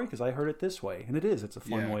that story? Because I heard it this way. And it is. It's a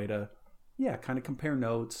fun way to, kind of compare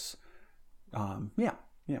notes. Yeah.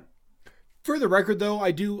 For the record, though,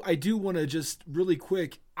 I do want to just really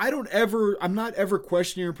quick. I'm not ever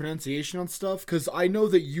questioning your pronunciation on stuff because I know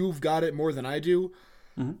that you've got it more than I do.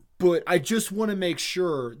 Mm-hmm. But I just want to make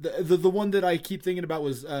sure the one that I keep thinking about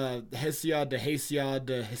was Hesiod to Hesiod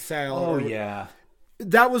to Hesiod. Oh yeah,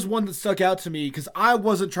 that was one that stuck out to me because I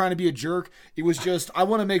wasn't trying to be a jerk. It was just I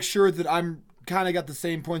want to make sure that I'm kind of got the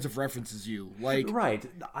same points of reference as you. Like right,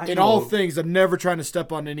 in all things, I'm never trying to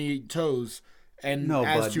step on any toes. And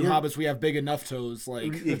as two hobbits, we have big enough toes.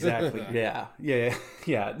 Like exactly, yeah.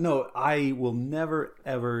 No, I will never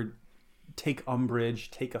ever take umbrage,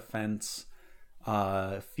 take offense,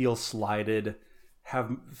 feel slighted,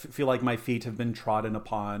 feel like my feet have been trodden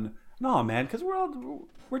upon. No, man, because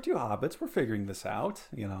we're two hobbits. We're figuring this out,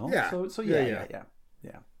 you know. Yeah. So yeah.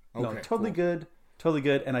 No, Okay, totally cool. totally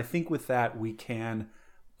good. And I think with that we can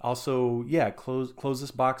also close this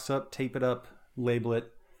box up, tape it up, label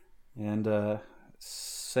it. And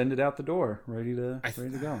send it out the door, ready to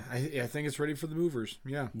go. I think it's ready for the movers.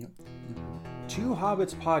 Yeah. Two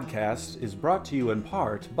Hobbits podcast is brought to you in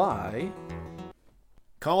part by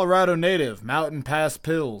Colorado native Mountain Pass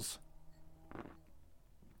Pills.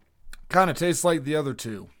 Kind of tastes like the other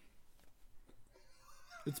two.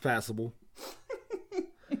 It's passable.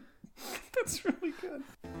 That's really good.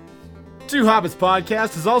 Two Hobbits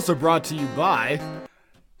podcast is also brought to you by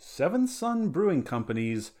Seven Sun Brewing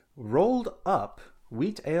Company's Rolled Up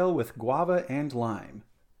Wheat Ale with Guava and Lime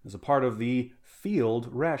as a part of the Field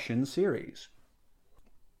Ration series.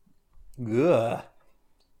 Ugh.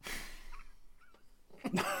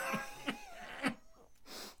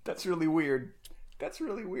 That's really weird.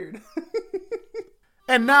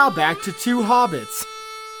 And now back to Two Hobbits.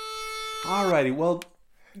 Alrighty, well,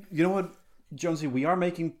 you know what, Jonesy, we are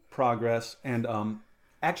making progress, and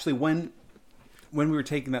actually, when we were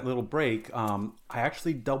taking that little break, I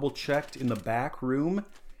actually double-checked in the back room,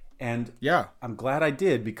 and Yeah. I'm glad I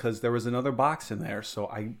did, because there was another box in there, so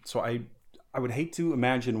I would hate to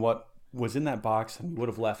imagine what was in that box and would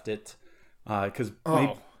have left it, because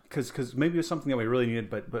maybe it was something that we really needed,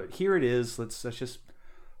 but here it is. Let's just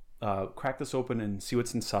crack this open and see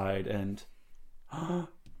what's inside, and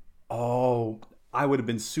oh, I would have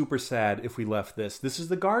been super sad if we left this. This is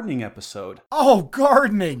the gardening episode. Oh,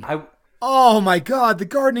 gardening. Oh my God, the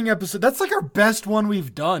gardening episode. That's like our best one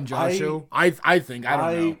we've done, Joshua. I think. I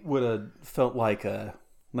don't know. I would have felt like a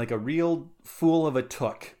real fool of a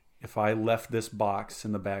took if I left this box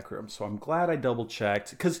in the back room. So I'm glad I double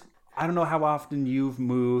checked, because I don't know how often you've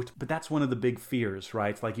moved, but that's one of the big fears,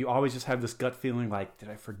 right? Like, you always just have this gut feeling like, did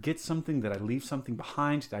I forget something? Did I leave something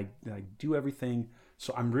behind? Did I do everything?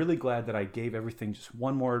 So I'm really glad that I gave everything just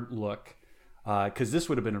one more look, because this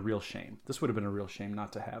would have been a real shame. This would have been a real shame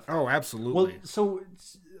not to have. Oh, absolutely. Well, so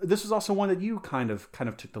this is also one that you kind of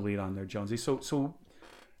took the lead on there, Jonesy. So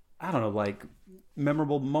I don't know, like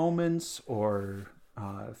memorable moments or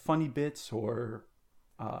funny bits or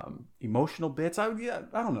emotional bits. I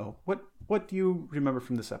don't know. What do you remember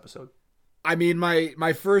from this episode? I mean,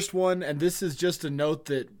 my first one, and this is just a note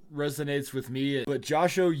that resonates with me, but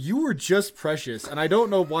Joshua, you were just precious, and I don't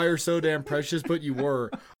know why you're so damn precious, but you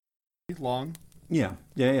were. Long. Yeah.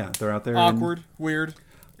 They're out there. Awkward, weird.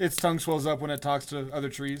 Its tongue swells up when it talks to other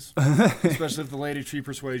trees, especially if the lady tree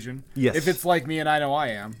persuasion. Yes. If it's like me, and I know I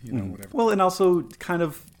am, whatever. Well, and also kind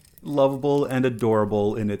of lovable and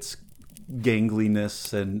adorable in its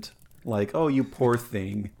gangliness and like, oh, you poor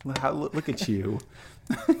thing. Look at you.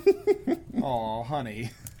 Aw, honey.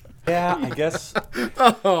 Yeah, I guess.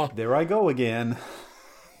 There I go again.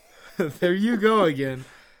 There you go again.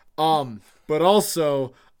 But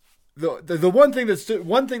also, the one thing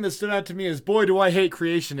that stood out to me is, boy, do I hate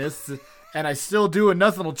creationists, and I still do, and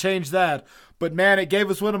nothing will change that. But man, it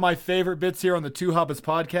gave us one of my favorite bits here on the Two Hobbits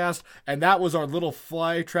podcast, and that was our little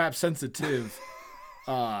Flytrap Sensitive.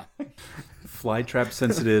 Flytrap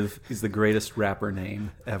Sensitive is the greatest rapper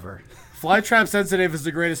name ever. Flytrap Sensitive is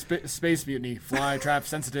the greatest space mutiny. Flytrap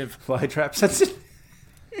Sensitive. Flytrap Sensitive.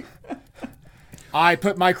 I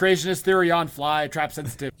put my creationist theory on Flytrap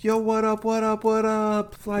Sensitive. Yo, what up?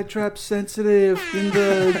 Flytrap Sensitive in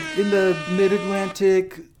the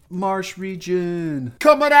Mid-Atlantic Marsh region.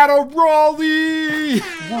 Coming out of Raleigh!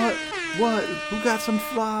 What? Who got some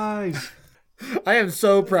flies? I am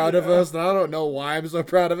so proud of us, and I don't know why I'm so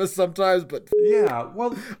proud of us sometimes, but yeah,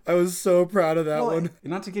 well, I was so proud of that one.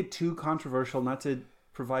 Not to get too controversial, not to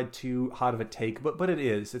provide too hot of a take, but it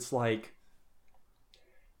is. It's like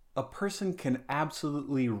a person can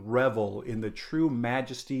absolutely revel in the true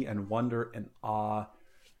majesty and wonder and awe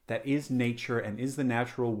that is nature and is the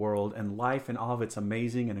natural world and life in all of its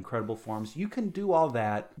amazing and incredible forms. You can do all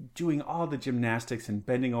that, doing all the gymnastics and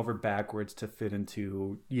bending over backwards to fit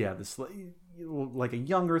into, this like a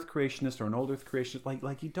young Earth creationist or an old Earth creationist.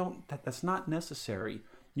 Like you don't. That's not necessary.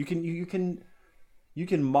 You can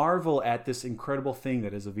marvel at this incredible thing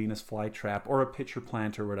that is a Venus flytrap or a pitcher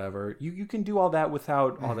plant or whatever. You can do all that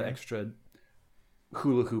without all the extra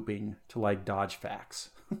hula hooping to like dodge facts.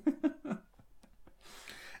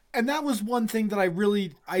 And that was one thing that I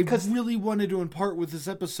really wanted to impart with this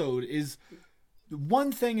episode is,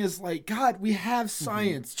 one thing is like, God, we have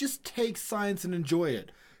science. Just take science and enjoy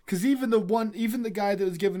it. Because even the guy that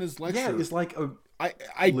was giving his lecture, is like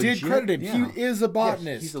I did credit him. Yeah. He is a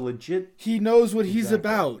botanist. He's a legit. He knows what he's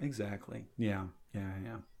about. Exactly. Yeah.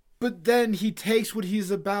 But then he takes what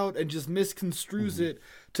he's about and just misconstrues it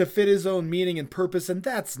to fit his own meaning and purpose, and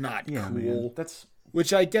that's not cool. Man.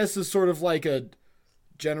 Which I guess is sort of like a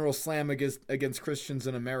general slam against Christians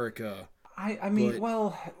in America. I mean, But-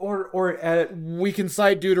 well, or We can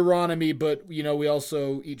cite Deuteronomy, but we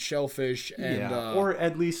also eat shellfish and or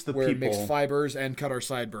at least the wear people. mixed fibers and cut our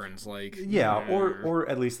sideburns. Like Yeah, or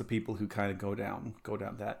at least the people who kind of go down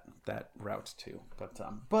that route too.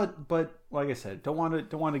 But like I said, don't want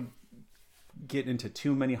to get into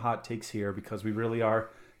too many hot takes here because we really are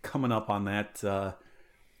coming up on that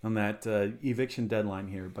eviction deadline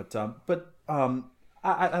here. But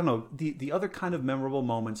I don't know. The other kind of memorable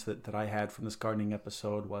moments that I had from this gardening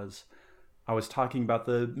episode was I was talking about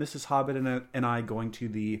the Mrs. Hobbit and I going to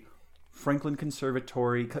the Franklin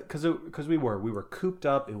Conservatory because we were cooped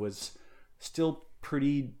up. It was still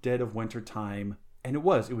pretty dead of winter time, and it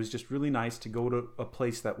was just really nice to go to a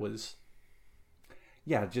place that was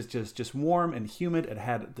just warm and humid. It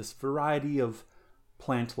had this variety of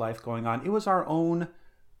plant life going on. It was our own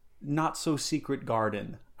not so secret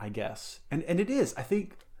garden, I guess. And it is, I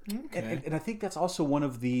think, and I think that's also one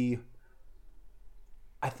of the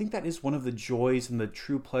joys and the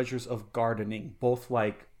true pleasures of gardening, both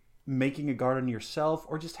like making a garden yourself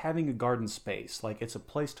or just having a garden space. Like it's a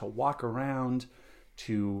place to walk around,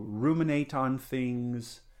 to ruminate on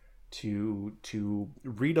things, to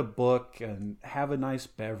read a book and have a nice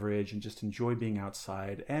beverage and just enjoy being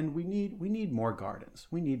outside. And we need more gardens.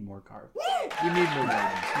 We need more gardens. We need more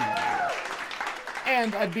gardens.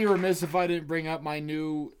 And I'd be remiss if I didn't bring up my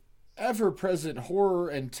new ever-present horror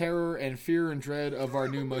and terror and fear and dread of our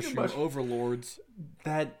new mushroom overlords.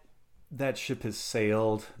 That ship has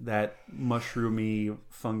sailed. That mushroomy,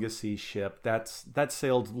 fungusy ship. That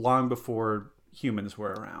sailed long before humans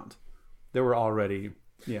were around. There were already,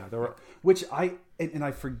 there were. Which I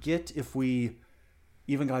forget if we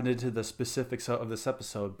even got into the specifics of this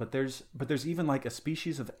episode. But there's even like a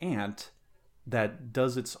species of ant that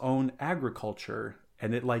does its own agriculture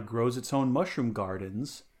and it like grows its own mushroom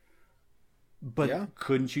gardens. But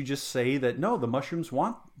couldn't you just say that no, the mushrooms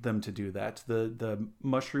want them to do that? The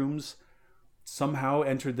mushrooms somehow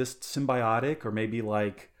entered this symbiotic or maybe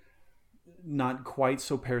like not quite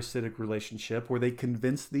so parasitic relationship where they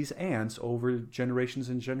convinced these ants over generations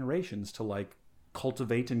and generations to like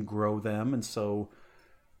cultivate and grow them. And so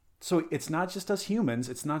it's not just us humans.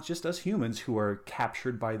 It's not just us humans who are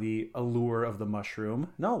captured by the allure of the mushroom.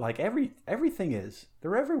 No, like everything is.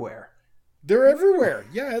 They're everywhere. They're everywhere.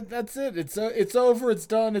 Yeah, that's it. It's over. It's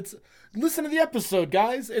done. Listen to the episode,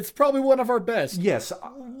 guys. It's probably one of our best. Yes.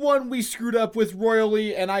 One we screwed up with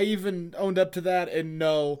royally, and I even owned up to that. And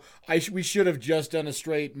no, we should have just done a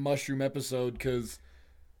straight mushroom episode because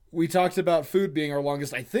we talked about food being our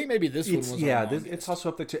longest. I think maybe this one was our longest. It's also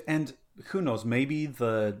up there too. And who knows? Maybe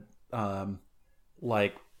the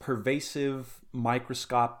like pervasive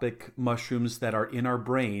microscopic mushrooms that are in our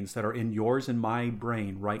brains, that are in yours and my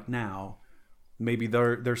brain right now. Maybe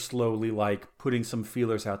they're slowly like putting some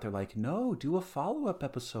feelers out there like, no, do a follow-up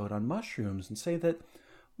episode on mushrooms and say that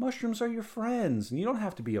mushrooms are your friends and you don't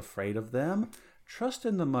have to be afraid of them. Trust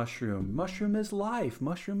in the mushroom. Mushroom is life.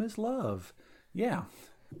 Mushroom is love. Yeah.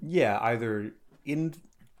 Yeah, either in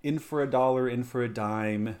for $1, in for a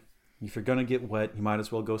dime. If you're going to get wet, you might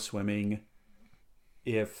as well go swimming.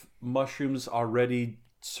 If mushrooms already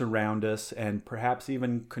surround us and perhaps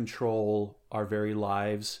even control our very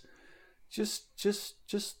lives, just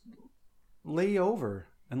lay over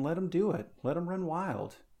and let them do it. Let them run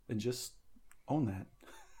wild and just own that.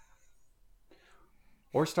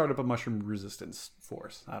 Or start up a mushroom resistance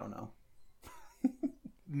force. I don't know.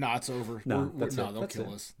 No, it's over. No, they'll that's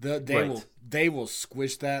kill it. us. They will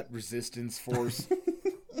squish that resistance force.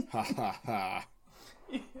 Ha ha ha.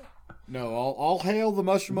 No, all hail the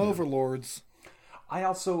mushroom overlords. I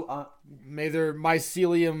also May their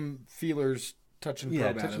mycelium feelers touch and probe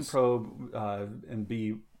at touch and us. probe and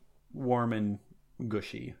be warm and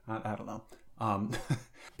gushy. I don't know.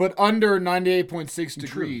 But under 98.6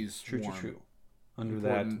 degrees. True. warm. Under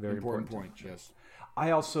that very important point. Yes.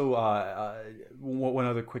 I also one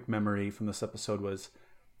other quick memory from this episode was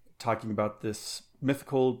talking about this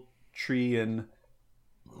mythical tree in.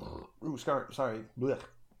 Ooh, sorry. Blech.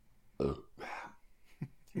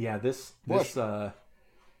 Yeah, this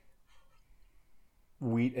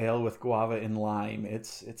wheat ale with guava and lime.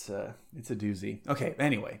 It's a doozy. Okay.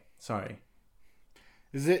 Anyway, sorry.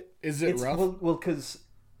 Is it rough? Well, because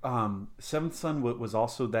Seventh Son was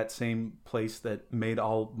also that same place that made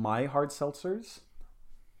all my hard seltzers.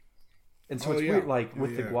 And so it's weird, like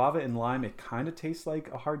with the guava and lime, it kind of tastes like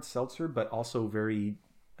a hard seltzer, but also very,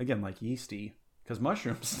 again, like yeasty because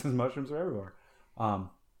mushrooms are everywhere.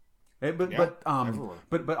 Everywhere.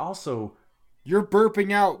 But also You're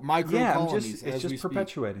burping out microcolonies. it's just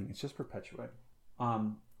perpetuating. It's just perpetuating.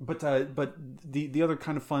 But the other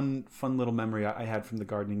kind of fun little memory I had from the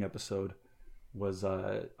gardening episode was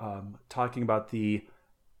talking about the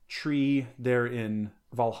tree there in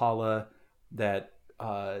Valhalla that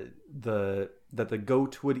the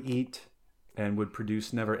goat would eat and would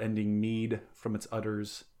produce never-ending mead from its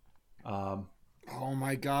udders. Oh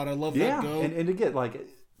my god, I love Yeah, that goat. and again, like,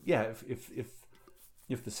 yeah,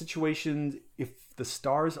 if the situation, if the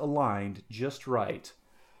stars aligned just right,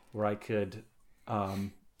 where I could,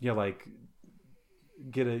 like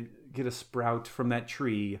get a sprout from that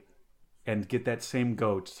tree, and get that same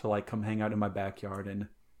goat to like come hang out in my backyard and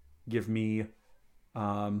give me,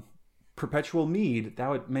 perpetual mead.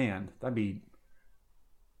 That'd be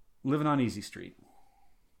living on Easy Street.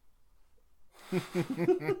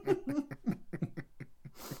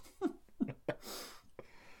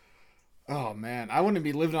 Oh man, I wouldn't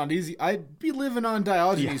be living on easy. I'd be living on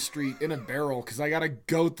Diogenes Street in a barrel because I got a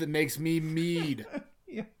goat that makes me mead.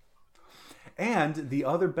 Yeah. And the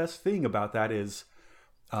other best thing about that is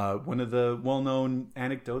one of the well-known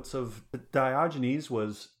anecdotes of Diogenes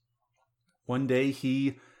was one day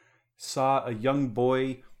he saw a young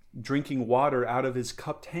boy drinking water out of his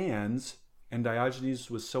cupped hands, and Diogenes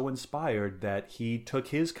was so inspired that he took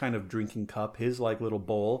his kind of drinking cup, his like little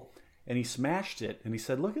bowl, and he smashed it, and he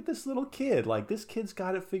said, look at this little kid. Like, this kid's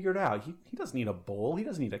got it figured out. He doesn't need a bowl. He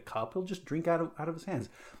doesn't need a cup. He'll just drink out of his hands.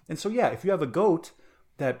 And so, yeah, if you have a goat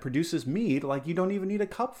that produces mead, like, you don't even need a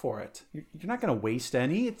cup for it. You're not going to waste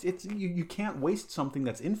any. You can't waste something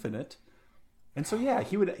that's infinite. And so, yeah,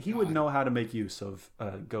 he would know how to make use of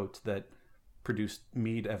a goat that produced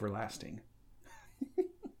mead everlasting.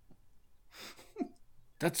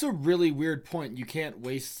 That's a really weird point. You can't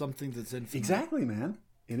waste something that's infinite. Exactly, man.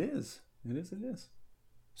 It is.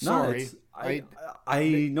 Sorry. No,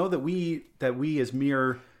 I know that we as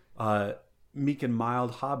mere meek and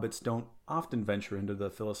mild hobbits don't often venture into the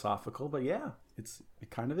philosophical, but yeah, it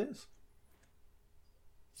kind of is.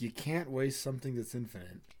 You can't waste something that's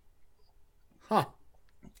infinite. Huh.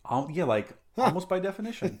 Almost by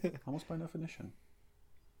definition. Almost by definition.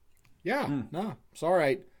 Yeah. No, it's all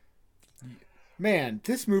right. Man,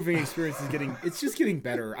 this moving experience is just getting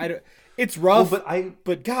better. It's rough,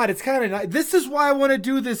 but God, it's kind of nice. This is why I want to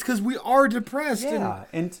do this, because we are depressed. Yeah,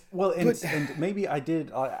 and maybe I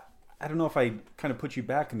did. I don't know if I kind of put you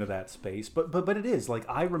back into that space, but it is like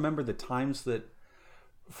I remember the times that,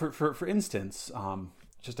 for instance,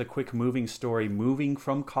 just a quick moving story, moving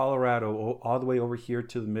from Colorado all the way over here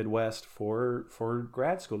to the Midwest for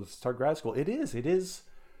grad school, to start grad school. It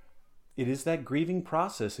is that grieving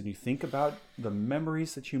process, and you think about the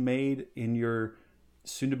memories that you made in your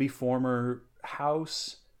soon-to-be former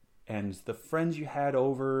house and the friends you had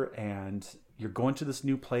over, and you're going to this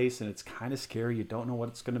new place, and it's kind of scary. You don't know what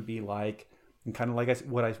it's going to be like, and kind of like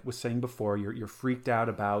what I was saying before, you're freaked out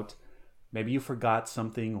about maybe you forgot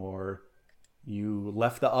something or you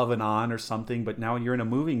left the oven on or something, but now you're in a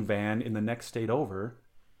moving van in the next state over.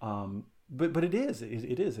 But it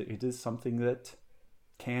is something that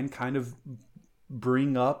can kind of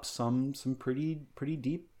bring up some pretty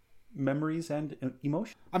deep memories and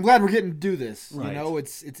emotion. I'm glad we're getting to do this. Right. You know,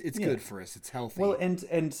 it's good for us. It's healthy. Well,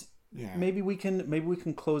 and maybe we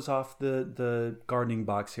can close off the gardening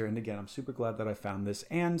box here. And again, I'm super glad that I found this.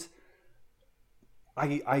 And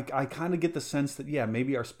I kind of get the sense that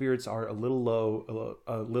maybe our spirits are a little low,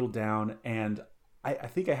 a little down, and I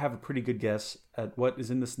think I have a pretty good guess at what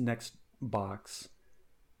is in this next box.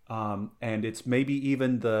 And it's maybe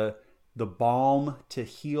even the balm to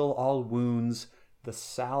heal all wounds, the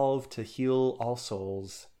salve to heal all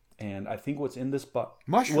souls. And I think what's in this box...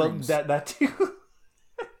 Mushrooms. Well, that too.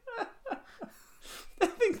 I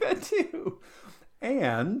think that too.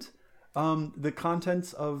 And the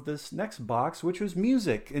contents of this next box, which was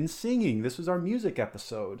music and singing. This was our music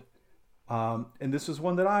episode. And this was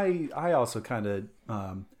one that I also kind of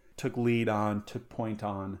took point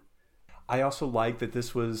on. I also like that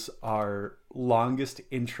this was our longest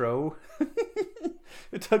intro.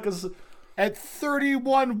 It took us... At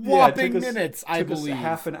 31 whopping minutes, I believe. Took us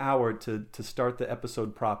half an hour to start the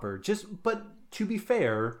episode proper. But to be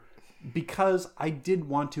fair, because I did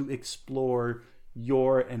want to explore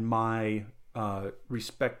your and my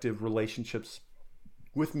respective relationships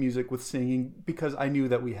with music, with singing, because I knew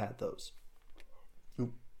that we had those. Yes.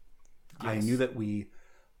 I knew that we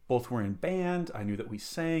both were in band. I knew that we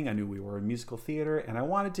sang. I knew we were in musical theater, and I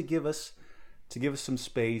wanted to give us some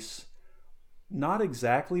space. Not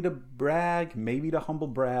exactly to brag, maybe to humble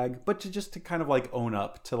brag, but to kind of like own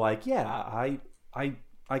up to like, I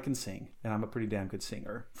can sing, and I'm a pretty damn good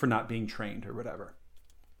singer for not being trained or whatever.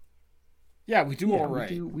 Yeah, we do all right.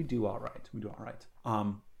 We do all right.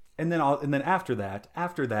 And then after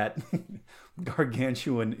that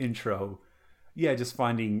gargantuan intro, just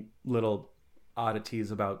finding little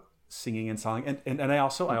oddities about singing and song, and I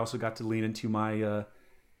also got to lean into my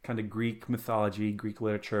kind of Greek mythology, Greek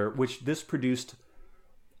literature, which this produced.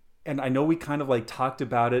 And I know we kind of like talked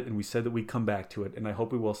about it and we said that we'd come back to it, and I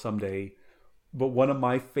hope we will someday. But one of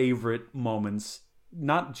my favorite moments,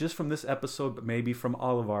 not just from this episode, but maybe from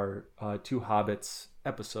all of our Two Hobbits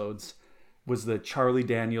episodes, was the Charlie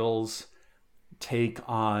Daniels take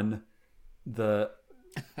on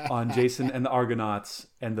Jason and the Argonauts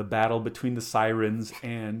and the battle between the Sirens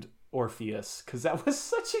and Orpheus, because that was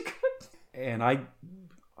such a good. And I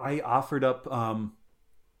offered up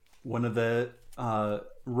one of the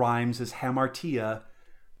rhymes as Hamartia,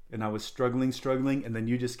 and I was struggling, and then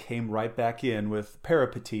you just came right back in with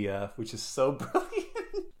Peripetia, which is so brilliant.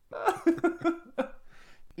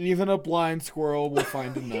 Even a blind squirrel will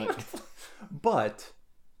find a nut. But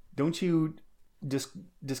don't you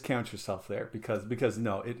discount yourself there, because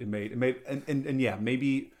no, it made and yeah,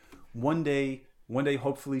 maybe one day,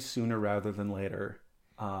 hopefully sooner rather than later,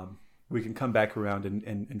 we can come back around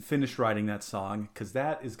and finish writing that song, because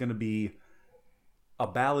that is going to be a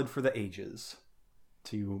ballad for the ages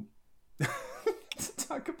to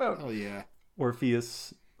talk about. Oh yeah,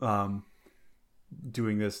 Orpheus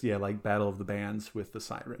doing this, like Battle of the Bands with the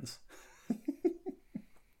Sirens.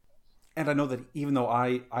 And I know that even though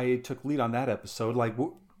I took lead on that episode, like,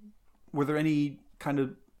 were there any kind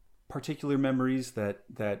of particular memories that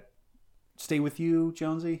stay with you,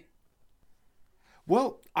 Jonesy?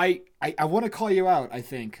 Well, I want to call you out. I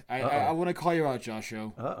think I want to call you out,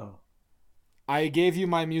 Josho. Uh-oh. I gave you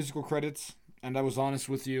my musical credits, and I was honest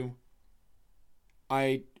with you.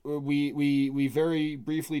 We very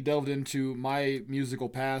briefly delved into my musical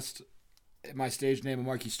past, my stage name of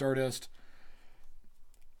Marky Stardust.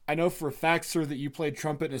 I know for a fact, sir, that you played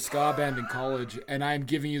trumpet in a ska band in college, and I'm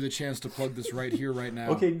giving you the chance to plug this right here, right now.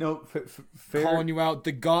 Okay, no, fair. Calling you out.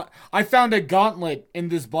 I found a gauntlet in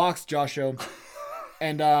this box, Josho,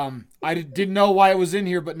 and I didn't know why it was in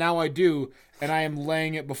here, but now I do, and I am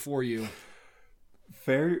laying it before you.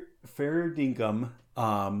 Fair dinkum.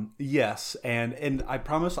 Yes, and I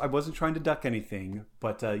promise I wasn't trying to duck anything,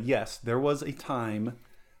 but yes, there was a time,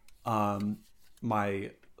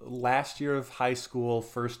 my last year of high school,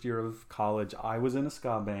 first year of college, I was in a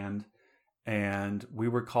ska band, and we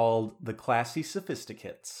were called the Classy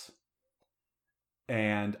Sophisticates.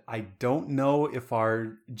 And I don't know if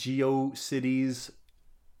our GeoCities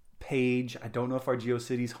page, I don't know if our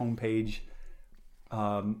GeoCities homepage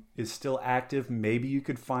is still active. Maybe you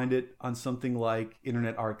could find it on something like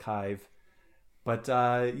Internet Archive. But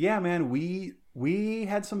yeah, man, we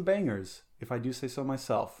had some bangers, if I do say so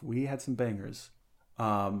myself. We had some bangers.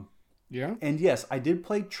 Yeah. And yes, I did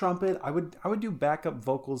play trumpet. I would do backup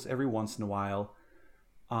vocals every once in a while.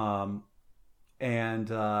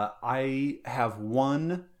 And I have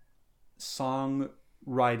one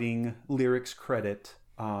songwriting lyrics credit,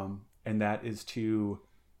 and that is to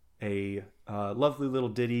a lovely little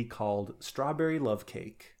ditty called Strawberry Love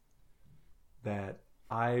Cake that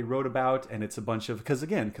I wrote about. And it's a bunch of,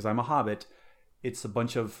 because I'm a hobbit, it's a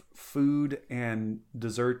bunch of food and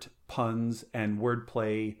dessert puns and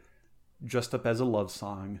wordplay dressed up as a love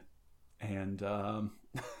song. And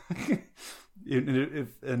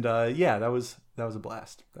yeah, that was a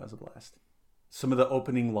blast. That was a blast. Some of the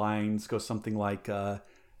opening lines go something like,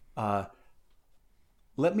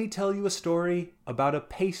 let me tell you a story about a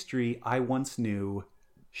pastry I once knew.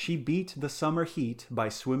 She beat the summer heat by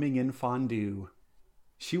swimming in fondue.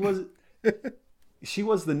 She was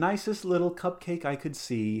the nicest little cupcake I could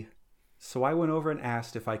see, so I went over and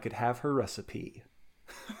asked if I could have her recipe.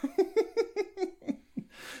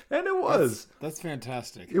 And it was. That's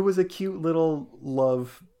fantastic. It was a cute little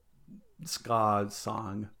love ska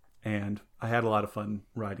song, and I had a lot of fun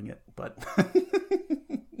writing it, but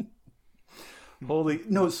holy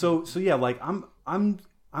no, so yeah, like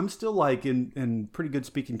I'm still like in pretty good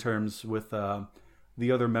speaking terms with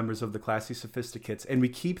the other members of the Classy Sophisticates, and we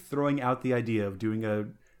keep throwing out the idea of doing a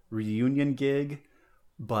reunion gig,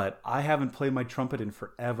 but I haven't played my trumpet in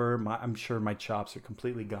forever. I'm sure my chops are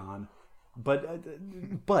completely gone.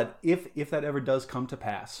 But if that ever does come to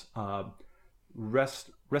pass,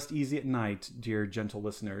 rest easy at night, dear gentle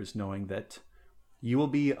listeners, knowing that you will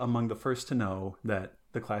be among the first to know that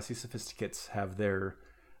the Classy Sophisticates have their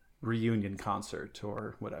reunion concert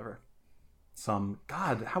or whatever.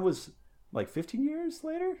 How was like 15 years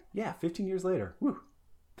later? Yeah, 15 years later. Woo,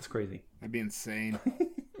 that's crazy. That'd be insane.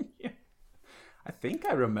 Yeah. I think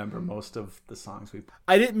I remember most of the songs we.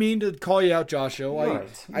 I didn't mean to call you out, Josho.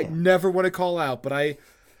 Right. I never want to call out, but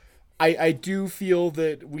I do feel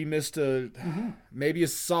that we missed maybe a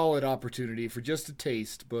solid opportunity for just a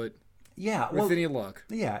taste. But Yeah, with any luck.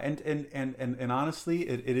 Yeah, and honestly,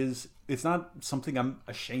 it's not something I'm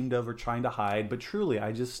ashamed of or trying to hide, but truly,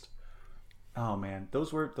 oh man,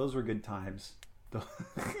 those were good times. Those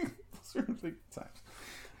were good times.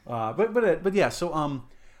 But yeah, so I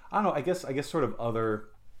don't know. I guess sort of other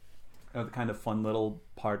the kind of fun little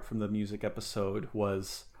part from the music episode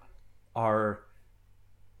was our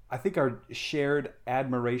shared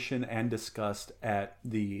admiration and disgust at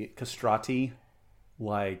the castrati,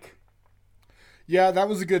 like. Yeah, that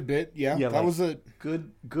was a good bit. Yeah, that like, was a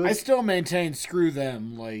good. I still maintain screw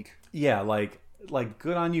them. Like, yeah, like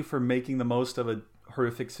good on you for making the most of a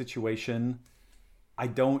horrific situation. I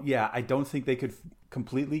don't think they could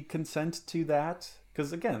completely consent to that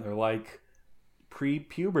because again, they're like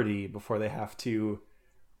pre-puberty before they have to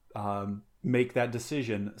make that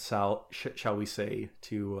decision. Shall we say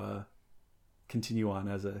to continue on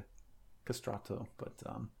as a castrato? But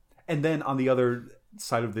and then on the other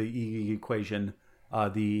side of the equation,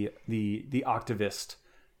 the octavist,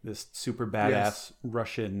 this super badass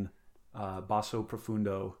Russian basso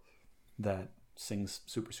profundo that sings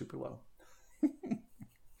super super low.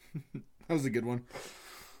 That was a good one.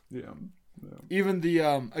 Yeah. Even the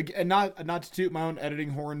and not to toot my own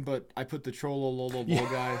editing horn, but I put the Trolololo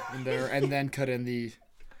guy in there and then cut in the.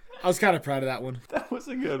 I was kind of proud of that one. That was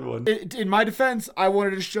a good one. In my defense, I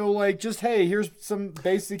wanted to show like just hey, here's some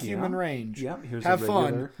basic human range. Yeah, here's have a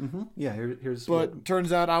regular, fun. Mm-hmm. Yeah, here's. But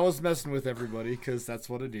turns out I was messing with everybody because that's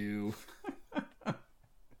what I do.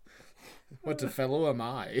 What a fellow am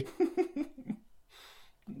I?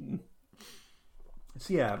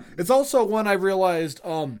 So yeah, it's also one I realized.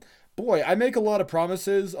 Boy, I make a lot of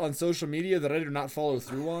promises on social media that I do not follow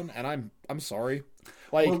through on, and I'm sorry.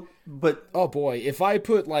 Like, but oh boy, if I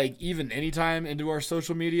put like even any time into our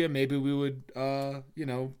social media, maybe we would,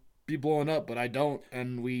 be blowing up. But I don't,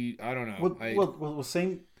 and I don't know. Well,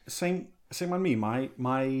 same on me.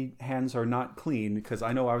 My hands are not clean because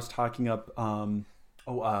I know I was talking up,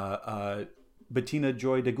 Bettina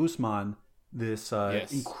Joy de Guzman, this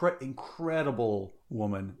incredible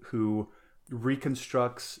woman who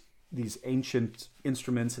reconstructs these ancient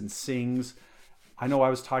instruments and sings. I know I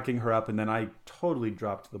was talking her up, and then I totally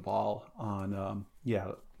dropped the ball on,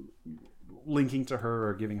 linking to her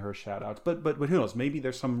or giving her a shout out. But who knows? Maybe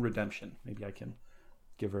there's some redemption. Maybe I can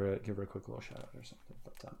give her a quick little shout out or something.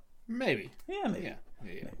 But maybe, maybe.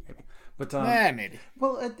 But maybe.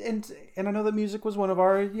 Well, and I know that music was one of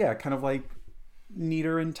our kind of like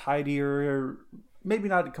neater and tidier, maybe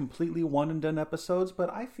not completely one and done episodes, but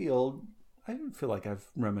I feel like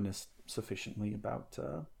I've reminisced sufficiently about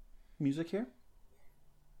music here.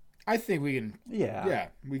 I think we can. Yeah,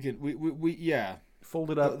 we can. We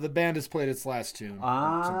fold it up. The band has played its last tune.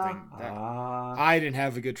 I didn't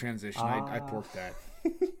have a good transition. I porked that.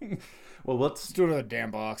 Well, let's do another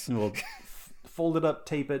damn box. We'll fold it up,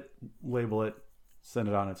 tape it, label it, send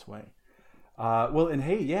it on its way. Well, and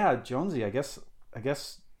hey, yeah, Jonesy, I guess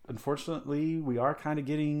unfortunately we are kind of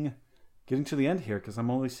getting to the end here because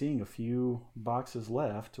I'm only seeing a few boxes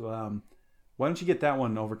left. Why don't you get that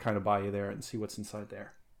one over kind of by you there and see what's inside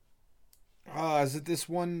there? Is it this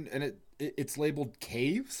one? And it's labeled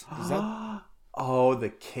Caves? Is that? Oh, the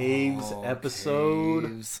Caves episode.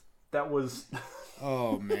 Caves. That was.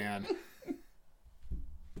 Oh man.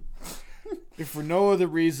 If for no other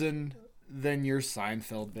reason than your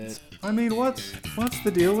Seinfeld bit. I mean, what's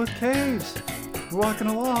the deal with caves? You're walking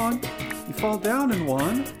along, you fall down in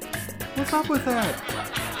one. What's up with that?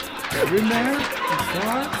 You're in there, it's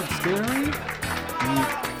dark, it's scary, and you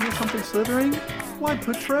feel something slithering. Why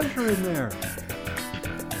put treasure in there?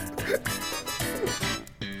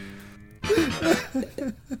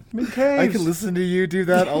 I'm in caves. I could listen to you do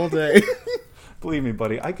that all day. Believe me,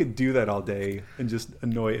 buddy, I could do that all day and just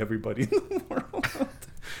annoy everybody in the world.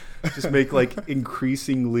 Just make like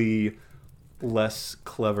increasingly less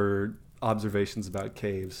clever observations about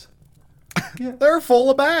caves. Yeah. They're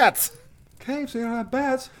full of bats. Caves, they don't have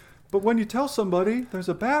bats. But when you tell somebody there's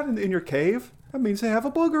a bat in your cave, that means they have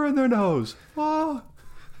a booger in their nose. Oh.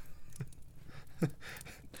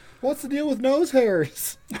 What's the deal with nose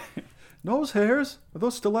hairs? Nose hairs? Are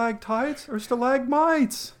those stalactites or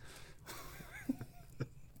stalagmites?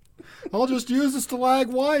 I'll just use the stalag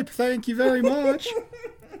wipe. Thank you very much.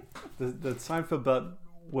 The Seinfeld bit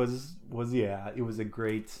was it was a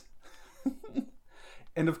great.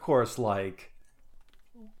 And of course, like,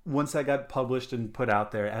 once that got published and put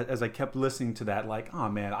out there, as I kept listening to that, like, oh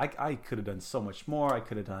man, I could have done so much more. I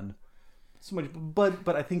could have done so much,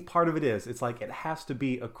 but I think part of it is it's like it has to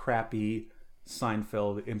be a crappy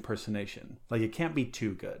Seinfeld impersonation. Like, it can't be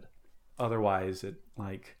too good, otherwise it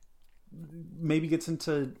like maybe gets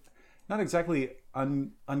into not exactly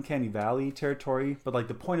uncanny valley territory, but like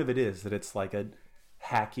the point of it is that it's like a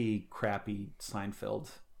hacky, crappy Seinfeld.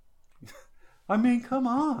 I mean, come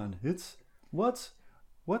on, it's what's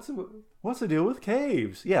the deal with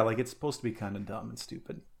caves? Yeah, like it's supposed to be kind of dumb and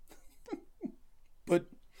stupid.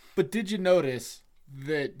 But did you notice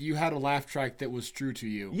that you had a laugh track that was true to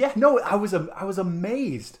you? Yeah, no, I was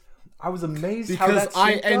amazed. I was amazed Because how that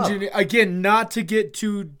I synced up. engineered, again, not to get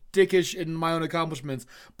too dickish in my own accomplishments,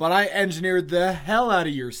 but I engineered the hell out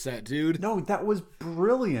of your set, dude. No, that was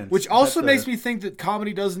brilliant. Which also That, makes me think that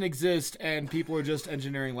comedy doesn't exist and people are just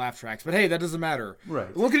engineering laugh tracks. But hey, that doesn't matter.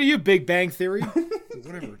 Right. Looking at you, Big Bang Theory.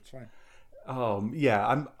 Whatever, it's fine.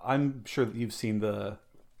 Yeah, I'm sure that you've seen the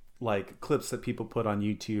like clips that people put on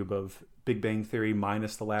YouTube of Big Bang Theory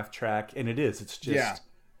minus the laugh track, and it's just Yeah.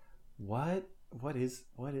 what is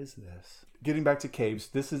this? Getting back to caves,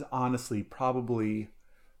 this is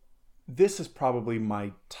probably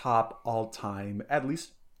my top all-time, at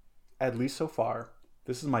least so far.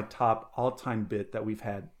 This is my top all-time bit that we've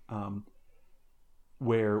had,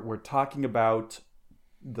 where we're talking about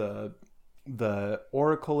the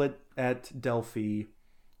oracle at Delphi,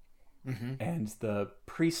 and the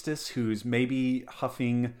priestess who's maybe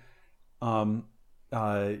huffing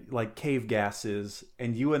like cave gases,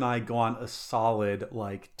 and you and I go on a solid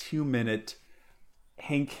like 2-minute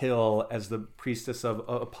Hank Hill as the priestess of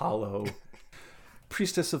Apollo.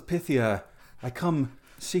 Priestess of Pythia, I come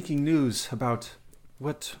seeking news about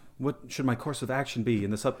what should my course of action be in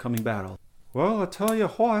this upcoming battle. Well, I tell you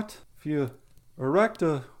what, if you erect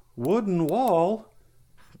a wooden wall,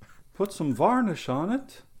 put some varnish on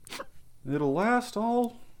it, it'll last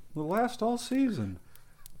all season.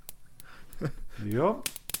 Yep.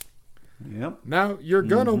 Now, you're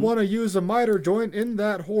going to want to use a miter joint in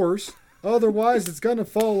that horse. Otherwise, it's going to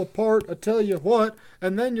fall apart, I tell you what,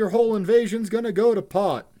 and then your whole invasion's going to go to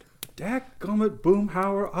pot. Dadgummit,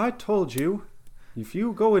 Boomhauer, I told you. If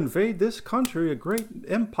you go invade this country, a great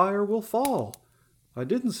empire will fall. I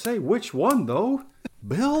didn't say which one, though.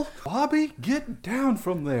 Bill, Bobby, get down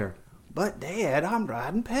from there. But Dad, I'm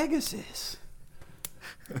riding Pegasus.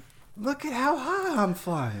 Look at how high I'm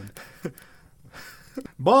flying.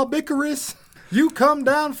 Bob Icarus, you come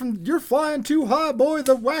down from... You're flying too high, boy.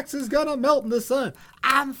 The wax is going to melt in the sun.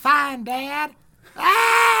 I'm fine, Dad.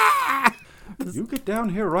 Ah! You get down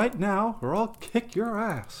here right now, or I'll kick your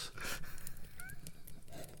ass.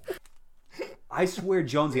 I swear,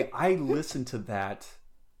 Jonesy, I listened to that.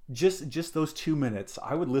 Just those 2 minutes.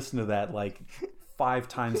 I would listen to that like 5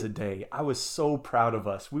 times a day. I was so proud of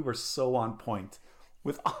us. We were so on point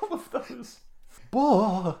with all of those.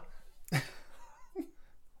 Boah.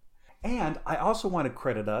 And I also want to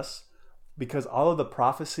credit us because all of the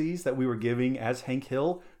prophecies that we were giving as Hank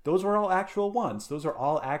Hill, those were all actual ones. Those are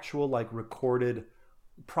all actual like recorded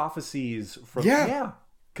prophecies from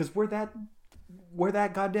because we're that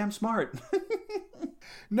goddamn smart.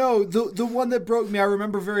 No, the one that broke me, I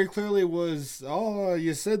remember very clearly, was,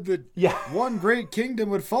 you said that one great kingdom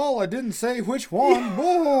would fall. I didn't say which one.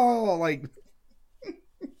 Oh, like...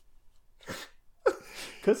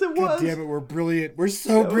 Because it was. God damn it, we're brilliant. We're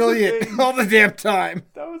so brilliant all the damn time.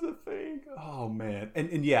 That was a thing. Oh, man.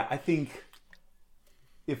 And yeah, I think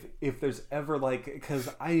if there's ever like, because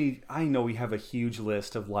I know we have a huge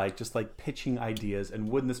list of like, just like pitching ideas, and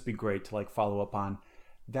wouldn't this be great to like follow up on?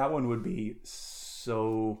 That one would be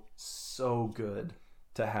so good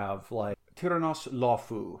to have, like Tyrannos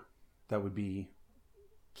Lawfu. That would be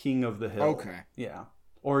King of the Hill. Okay. Yeah.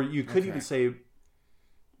 Or you could even say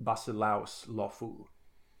Basilaus Lawfu.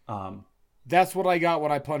 That's what I got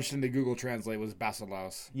when I punched into Google Translate was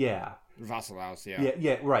Basilaus. Yeah. Basilaus, yeah.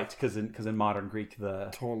 Yeah, right. Because in modern Greek, the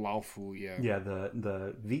Tolaufu, yeah. Yeah,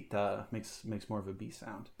 the vita makes more of a B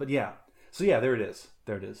sound. But yeah. So yeah, there it is.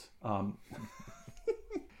 There's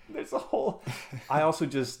a whole. I also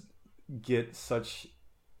just get such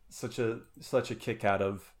a kick out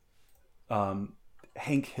of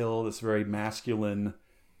Hank Hill, this very masculine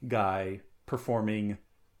guy, performing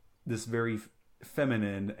this very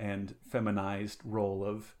feminine and feminized role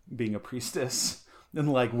of being a priestess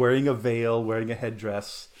and like wearing a veil, wearing a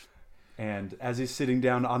headdress. And as he's sitting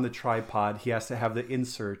down on the tripod, he has to have the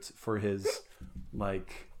insert for his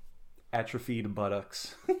like atrophied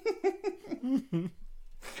buttocks.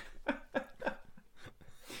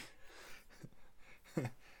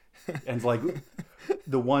 And like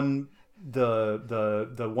the one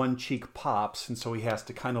cheek pops, and so he has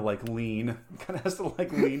to kind of lean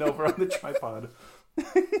over on the tripod.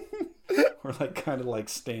 Or like kind of like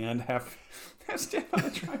stand on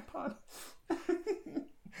the tripod.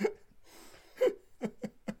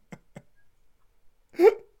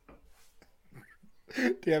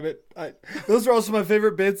 Damn it. Those are also my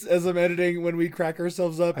favorite bits as I'm editing when we crack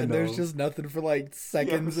ourselves up and there's know. just nothing for like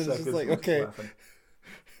seconds. And it's just like, okay.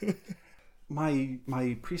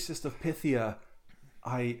 My priestess of Pythia,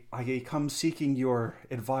 I come seeking your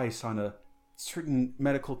advice on a certain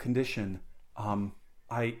medical condition.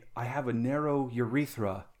 I have a narrow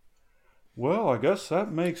urethra. Well, I guess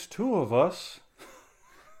that makes two of us.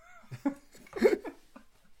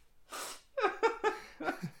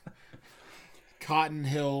 Cotton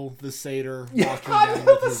Hill, the satyr, walking down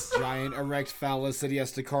with his giant erect phallus that he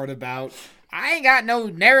has to cart about. I ain't got no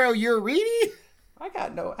narrow urethra. I ain't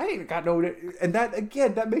got no. And that,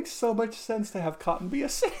 again, that makes so much sense to have Cotton be a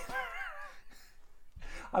satyr.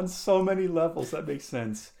 On so many levels, that makes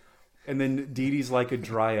sense. And then Dee Dee's like a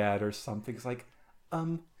dryad or something. It's like,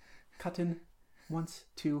 Cotton wants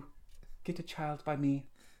to get a child by me,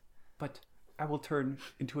 but I will turn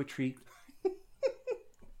into a tree.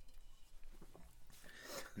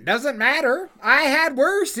 Doesn't matter. I had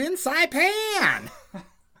worse in Saipan.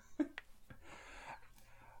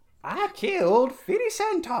 I killed 50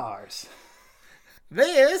 centaurs.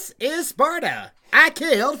 This is Sparta. I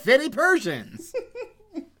killed 50 Persians.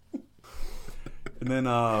 And then,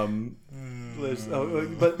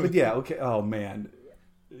 but yeah, okay. Oh man,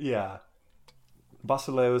 yeah.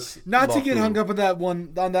 Basileus. Not to get hung up on that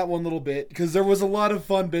one little bit, because there was a lot of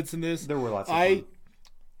fun bits in this. There were lots of fun.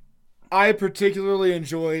 I particularly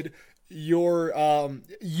enjoyed your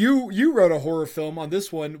you wrote a horror film on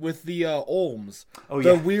this one with the Olms. Oh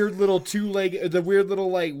yeah. The weird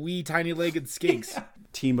little like wee tiny legged skinks.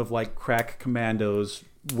 Team of like crack commandos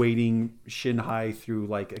wading shin high through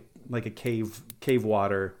like a cave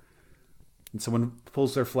water. And someone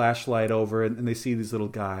pulls their flashlight over and they see these little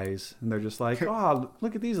guys and they're just like, "Oh,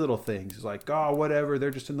 look at these little things." It's like, "Oh, whatever,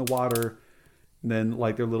 they're just in the water." And then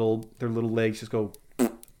like their little legs just go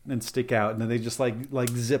and stick out, and then they just like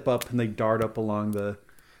zip up and they dart up along the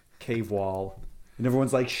cave wall, and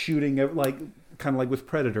everyone's like shooting, like kind of like with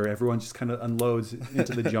Predator. Everyone just kind of unloads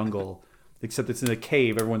into the jungle, except it's in a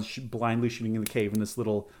cave. Everyone's blindly shooting in the cave, and this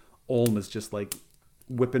little Olm is just like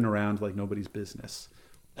whipping around like nobody's business.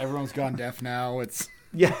 Everyone's gone deaf now. It's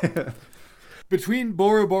Yeah. between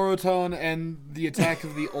Boroboroton and the Attack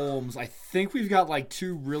of the Olms, I think we've got like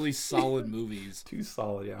two really solid movies. Too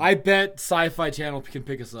solid, yeah. I bet Sci-Fi Channel can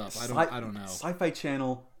pick us up. I don't know. Sci-Fi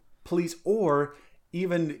Channel, please, or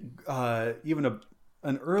even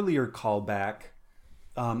an earlier callback,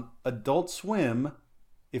 Adult Swim.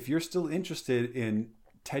 If you're still interested in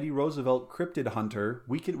Teddy Roosevelt Cryptid Hunter,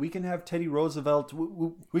 we can have Teddy Roosevelt.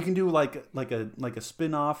 We can do like a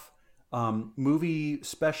spin-off movie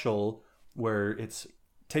special where it's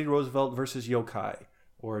Teddy Roosevelt versus yokai,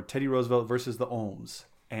 or Teddy Roosevelt versus the Olms,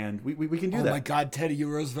 and we can do that. Oh my God, Teddy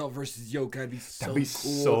Roosevelt versus yokai would be so That'd be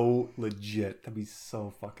cool. so legit. That'd be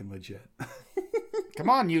so fucking legit. Come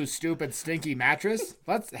on, you stupid stinky mattress.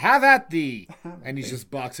 Let's have at thee. And he's just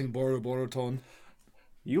boxing Boroboroton.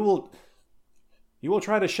 You will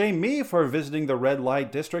try to shame me for visiting the red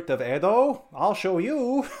light district of Edo? I'll show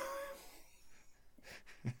you.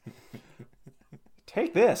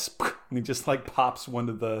 Take this. And he just like pops one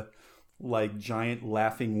of the like giant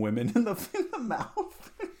laughing women in the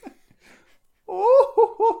mouth.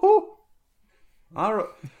 Oh, all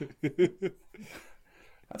right.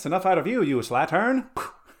 That's enough out of you, you slattern.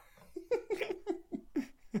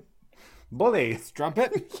 Bully.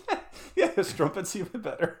 Strumpet? Yeah, Strumpet's even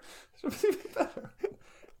better. Strumpet's even better.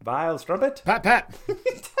 Vile Strumpet. Pat, pat.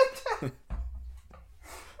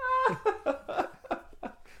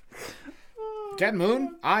 Ken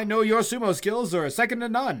Moon, I know your sumo skills are second to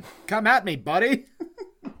none. Come at me, buddy.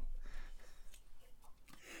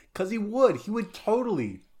 Because he would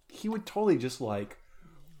totally just like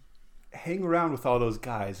hang around with all those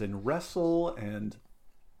guys and wrestle and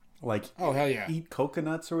like Oh, hell yeah. eat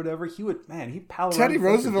coconuts or whatever. He'd pal around. Teddy with them for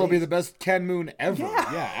Roosevelt would be days. the best Ken Moon ever.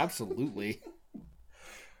 Yeah. Yeah, absolutely.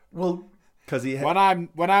 Well, because he had,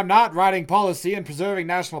 When I'm not writing policy and preserving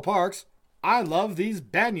national parks, I love these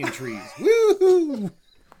banyan trees. Woohoo!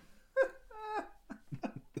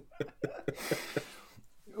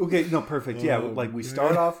 okay, no, perfect. Yeah, like we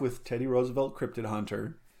start off with Teddy Roosevelt Cryptid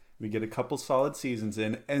Hunter. We get a couple solid seasons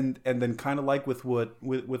in, and then kind of like with what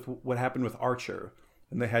happened with Archer,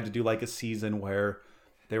 and they had to do like a season where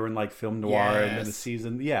they were in like film noir, and then a Yes.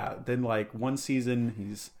 season, then like one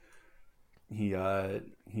season he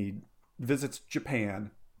visits Japan,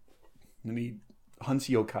 and he hunts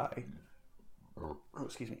yokai. Oh,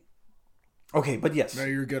 excuse me. Okay, but yes, No,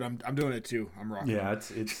 you're good. I'm doing it too. I'm rocking. yeah,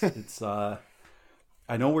 it's I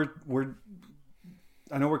know we're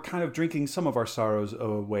kind of drinking some of our sorrows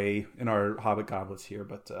away in our Hobbit goblets here,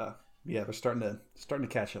 but Yeah, they're starting to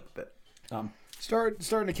catch up a bit.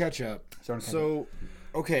 Starting to catch up. Starting to catch So,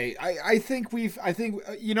 okay, I think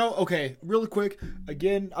okay, really quick.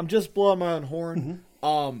 Again, I'm just blowing my own horn.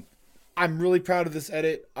 I'm really proud of this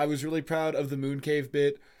edit. I was really proud of the moon cave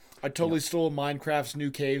bit. I totally stole Minecraft's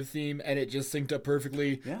new cave theme, and it just synced up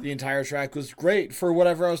perfectly. Yeah. The entire track was great for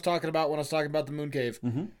whatever I was talking about when I was talking about the moon cave,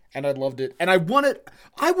 and I loved it. And I want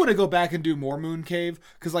to go back and do more moon cave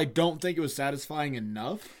because I don't think it was satisfying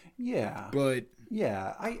enough. Yeah. But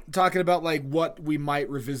Yeah, talking about like what we might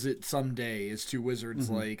revisit someday is two wizards.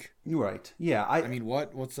 Like, you're right. Yeah, I mean,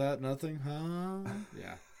 what's that? Nothing, huh?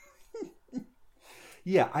 Yeah.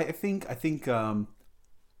 Yeah, I think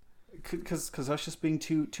because us just being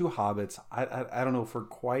two hobbits, I don't know if we're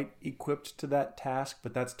quite equipped to that task,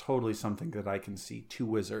 but that's totally something that I can see two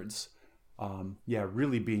wizards,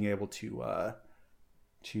 really being able to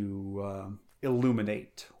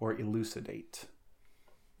illuminate or elucidate.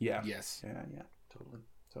 Yeah. Yes. Yeah.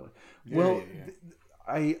 Totally. Well,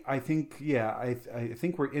 yeah. I think I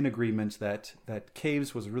think we're in agreement that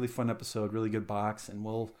Caves was a really fun episode, really good box, and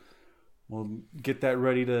we'll get that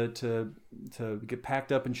ready to get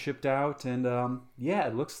packed up and shipped out. And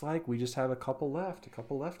it looks like we just have a couple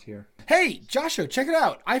left here. Hey, Joshua, check it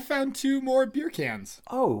out! I found 2 more beer cans.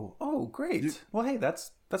 Oh, great! Well, hey,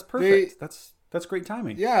 that's perfect. That's great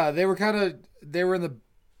timing. Yeah, they were in the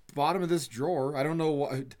bottom of this drawer. I don't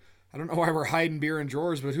know why we're hiding beer in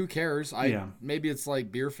drawers, but who cares? Maybe it's like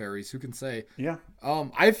beer fairies. Who can say? Yeah.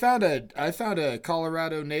 I found a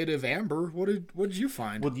Colorado native amber. What did you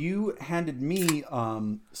find? Well, you handed me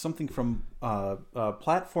something from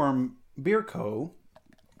Platform Beer Co.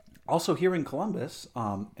 Also here in Columbus,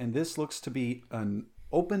 and this looks to be an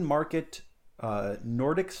open market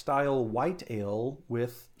Nordic style white ale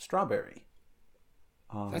with strawberry.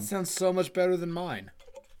 That sounds so much better than mine.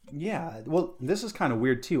 Yeah, well, this is kind of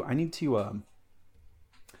weird too. I need to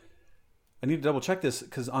double check this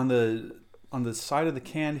because on the side of the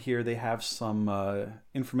can here they have some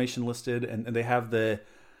information listed, and they have the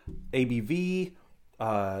ABV,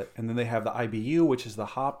 and then they have the IBU, which is the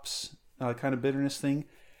hops kind of bitterness thing,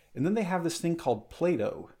 and then they have this thing called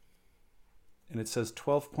Plato, and it says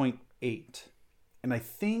 12.8, and I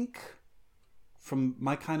think from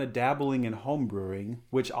my kind of dabbling in home brewing,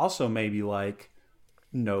 which also maybe like.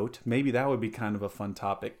 Note, maybe that would be kind of a fun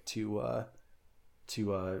topic to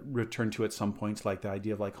return to at some points, like the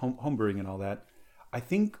idea of like home brewing and all that. I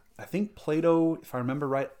think Plato, if I remember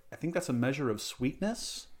right, I think that's a measure of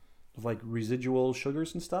sweetness, of like residual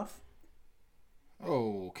sugars and stuff.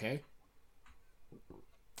 Oh, okay.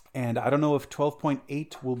 And I don't know if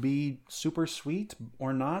 12.8 will be super sweet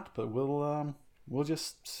or not, but we'll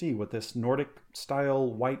just see what this Nordic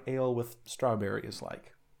style white ale with strawberry is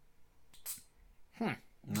like.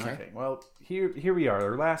 Okay. Well, here we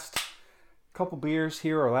are. Our last couple beers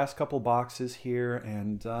here, our last couple boxes here,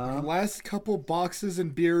 and last couple boxes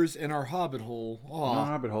and beers in our hobbit hole. Oh,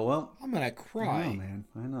 hobbit hole. Well, I'm gonna cry. I know, man.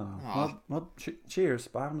 I know. Well, cheers.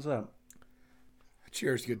 Bottoms up.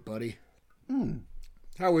 Cheers, good buddy.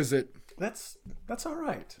 How is it? That's all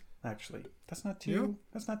right. Actually, that's not too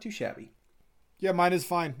shabby. Yeah, mine is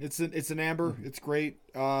fine. It's an amber. It's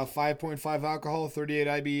great. 5.5 alcohol, 38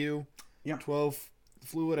 IBU. Yeah. 12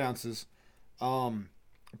 fluid ounces.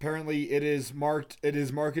 Apparently it is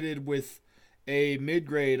marketed with a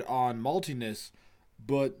mid-grade on maltiness,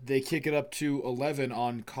 but they kick it up to 11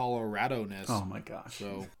 on Colorado-ness. Oh my gosh.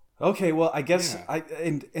 So okay, well, I guess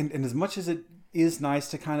and as much as it is nice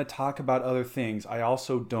to kind of talk about other things, I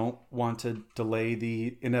also don't want to delay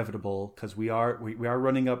the inevitable because we are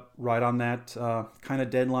running up right on that kind of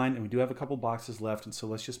deadline, and we do have a couple boxes left, and so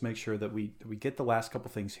let's just make sure that we get the last couple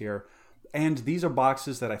things here. And these are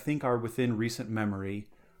boxes that I think are within recent memory.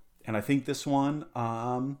 And I think this one,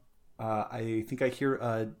 I think I hear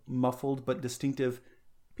a muffled but distinctive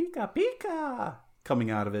Pika Pika coming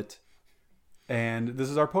out of it. And this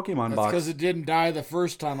is our Pokemon box. That's because it didn't die the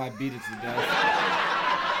first time I beat it to death.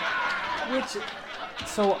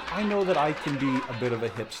 So I know that I can be a bit of a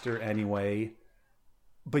hipster anyway.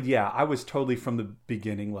 But yeah, I was totally from the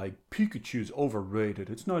beginning like, Pikachu's overrated.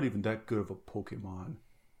 It's not even that good of a Pokemon.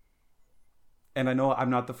 And I know I'm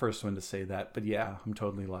not the first one to say that, but yeah, I'm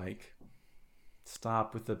totally like,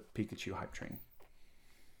 stop with the Pikachu hype train.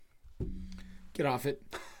 Get off it.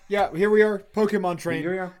 Yeah, here we are, Pokemon train.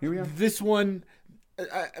 Here we are. This one,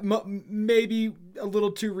 maybe a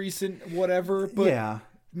little too recent, whatever. But yeah.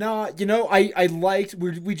 Nah, I liked,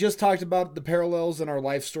 we just talked about the parallels in our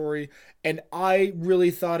life story, and I really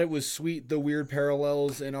thought it was sweet, the weird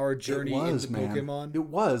parallels in our journey into Pokemon. It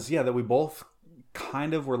was, yeah, that we both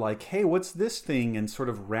kind of were like, hey, what's this thing? And sort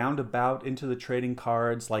of roundabout into the trading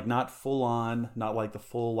cards, like not full on, not like the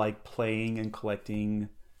full like playing and collecting,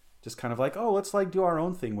 just kind of like, oh, let's like do our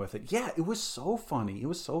own thing with it. Yeah, it was so funny. It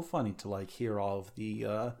was so funny to like hear all of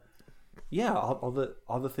the,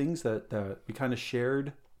 all the things that we kind of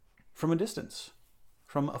shared from a distance,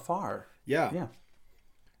 from afar. Yeah.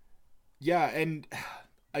 And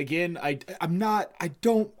again, I'm not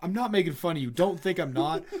making fun of you. Don't think I'm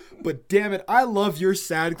not. But damn it, I love your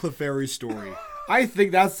sad Clefairy story. I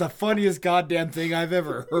think that's the funniest goddamn thing I've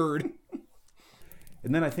ever heard.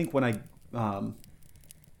 And then I think when I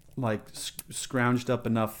scrounged up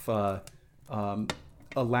enough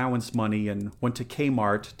allowance money and went to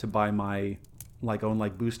Kmart to buy my own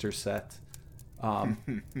booster set.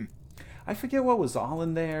 I forget what was all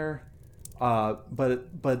in there,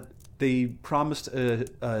 but they promised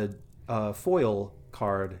a foil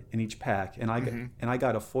card in each pack, and I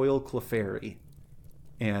got a foil Clefairy.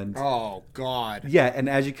 And oh god, yeah, and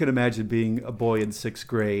as you could imagine, being a boy in 6th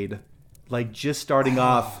grade, like just starting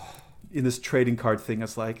off in this trading card thing,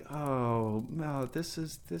 it's like, oh no, this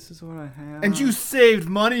is what I have. And you saved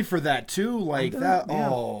money for that too, like that. Yeah.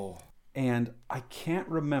 Oh, and I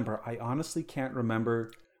honestly can't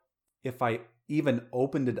remember if I even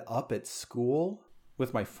opened it up at school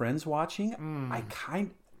with my friends watching.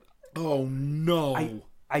 Oh no.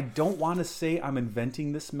 I don't want to say I'm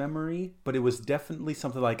inventing this memory, but it was definitely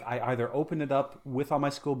something like I either opened it up with all my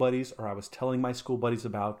school buddies or I was telling my school buddies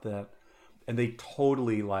about that, and they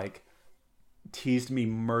totally like teased me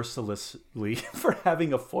mercilessly for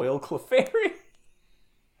having a foil Clefairy.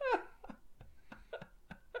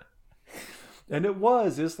 And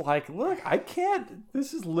it's like, look, I can't,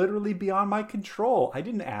 this is literally beyond my control. I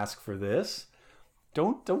didn't ask for this.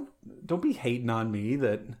 Don't be hating on me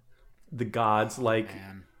that the gods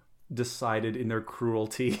decided in their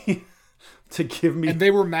cruelty to give me. And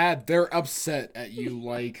they were mad. They're upset at you,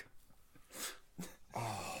 like.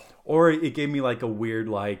 Or it gave me like a weird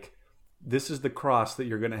this is the cross that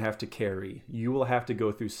you're gonna have to carry. You will have to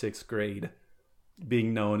go through 6th grade,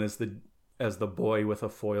 being known as the boy with a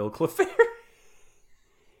foil Clefairy.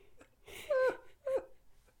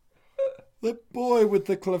 The boy with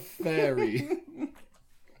the Clefairy.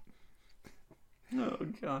 Oh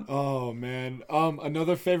god. Oh man.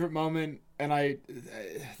 Another favorite moment, and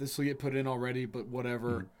this will get put in already, but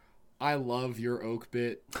whatever. I love your oak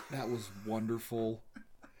bit. That was wonderful.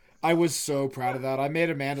 I was so proud of that. I made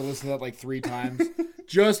Amanda listen to that like 3 times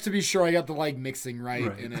just to be sure I got the mixing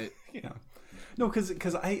right in it. Yeah. No,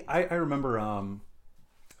 because I remember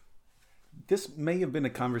this may have been a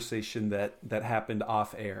conversation that happened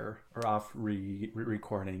off air or off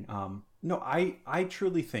recording. No, I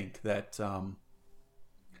truly think that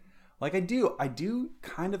I do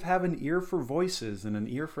kind of have an ear for voices and an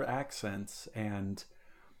ear for accents, and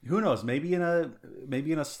who knows, maybe in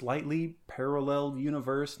a slightly parallel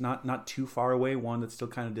universe, not too far away, one that's still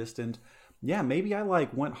kind of distant. Yeah, maybe I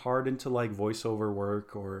went hard into voiceover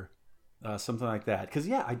work or something like that. Because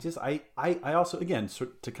yeah, I also, again,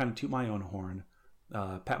 to kind of toot my own horn,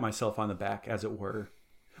 pat myself on the back, as it were.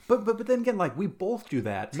 But then again, we both do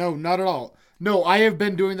that. No, not at all. No, I have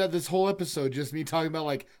been doing that this whole episode. Just me talking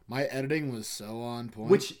about my editing was so on point.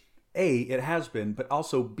 Which A, it has been, but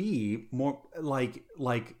also B, more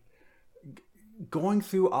going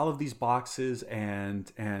through all of these boxes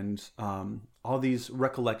and all these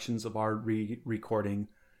recollections of our recording.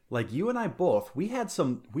 You and I both, we had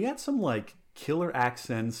some killer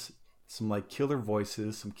accents, some killer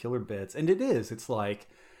voices, some killer bits, and it's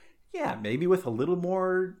yeah, maybe with a little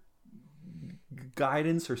more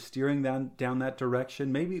guidance or steering down that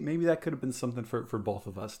direction, maybe that could have been something for both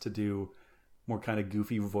of us to do, more kind of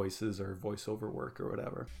goofy voices or voiceover work or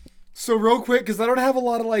whatever. So real quick, because I don't have a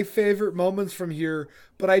lot of favorite moments from here,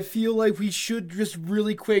 but I feel like we should just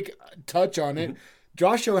really quick touch on it.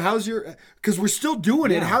 Joshua, how's your, because we're still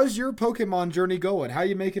doing it, how's your Pokemon journey going? How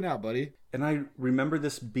you making out, buddy? And I remember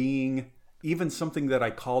this being even something that I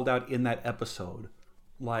called out in that episode.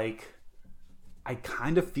 I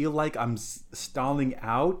kind of feel like I'm stalling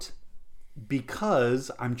out because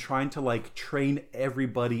I'm trying to train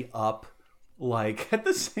everybody up at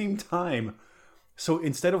the same time. So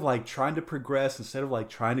instead of trying to progress, instead of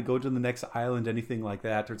trying to go to the next island, anything like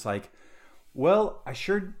that, it's well, I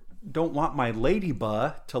sure don't want my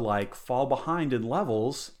Ladybug to fall behind in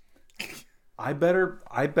levels. I better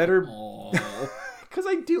because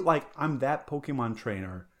I do I'm that Pokemon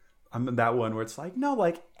trainer. I'm that one where it's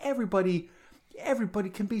no, everybody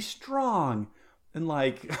can be strong, and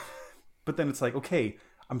but then it's okay,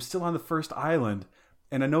 I'm still on the first island,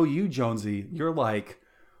 and I know you, Jonesy, you're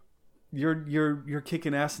you're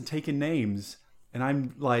kicking ass and taking names, and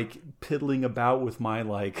I'm like piddling about with my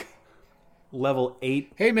like level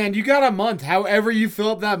 8. Hey man, you got a month. However you fill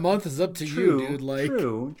up that month is up to you, dude. Like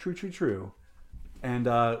True. And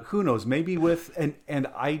who knows? Maybe with and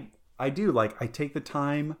I do like I take the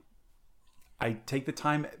time. I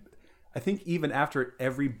think even after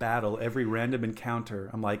every battle, every random encounter,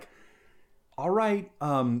 I'm like, all right,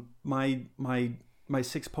 my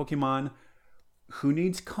 6 Pokemon, who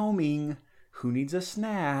needs combing? Who needs a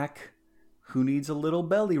snack? Who needs a little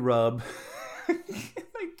belly rub?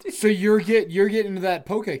 So you're getting into that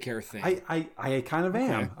Poke-Care thing. I kind of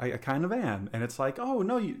am. I kind of am. And it's like, oh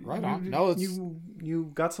no,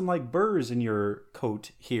 you got some like burrs in your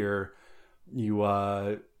coat here.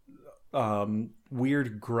 You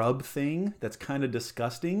weird grub thing that's kind of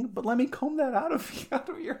disgusting, but let me comb that out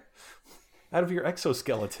of your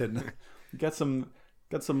exoskeleton. You got some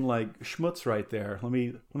like schmutz right there. Let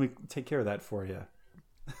me take care of that for you.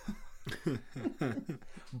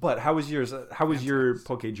 But how was yours? How was your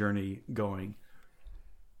Poke journey going?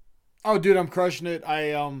 Oh, dude, I'm crushing it.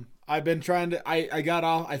 I've been trying to. I got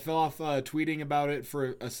off. I fell off tweeting about it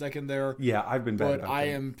for a second there. Yeah, I've been bad. But I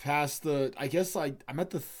am past the. I guess I'm at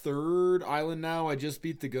the 3rd island now. I just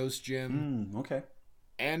beat the Ghost Gym. Okay.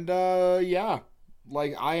 And yeah,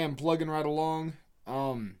 like I am plugging right along.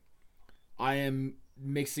 I am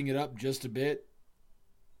mixing it up just a bit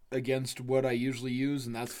against what I usually use,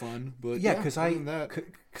 and that's fun. But yeah, because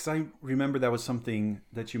I remember that was something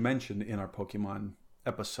that you mentioned in our Pokemon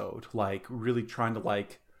episode, like really trying to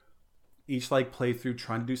like each like playthrough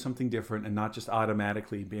trying to do something different and not just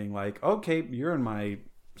automatically being like, okay, you're in my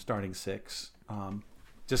starting 6.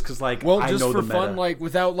 Just because like well, I just know for the meta. fun, like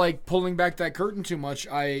without like pulling back that curtain too much,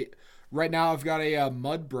 right now I've got a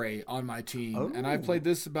Mudbray on my team, and I've played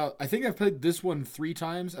this I think I've played this one 3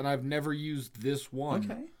 times, and I've never used this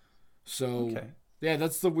one. Okay. So yeah,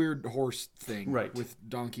 that's the weird horse thing, right? With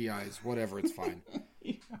donkey eyes, whatever, it's fine.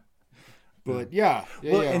 Yeah. But yeah.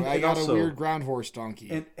 And I got also, a weird ground horse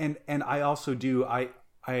donkey. And I also do. I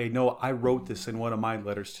know I wrote this in one of my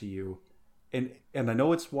letters to you, and I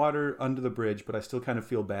know it's water under the bridge, but I still kind of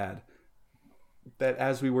feel bad that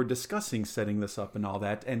as we were discussing setting this up and all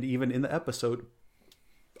that, and even in the episode,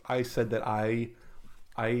 I said that I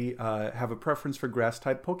have a preference for grass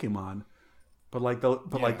type Pokemon, but like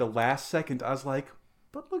the last second, I was like,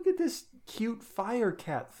 but look at this cute fire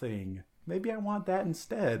cat thing. Maybe I want that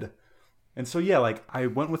instead. And so yeah, like I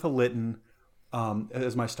went with a Litten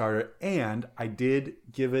as my starter, and I did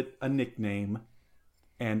give it a nickname,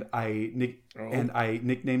 and I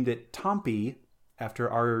nicknamed it Tompy after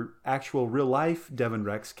our actual real life Devon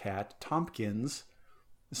Rex cat Tompkins.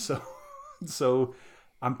 So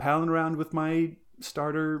I'm palling around with my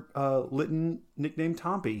starter Litten nicknamed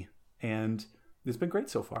Tompy, and it's been great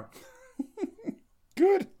so far.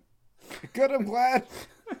 Good, I'm glad.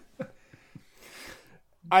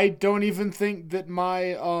 I don't even think that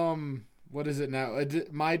my what is it now?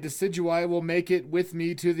 My Decidueye will make it with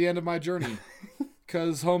me to the end of my journey,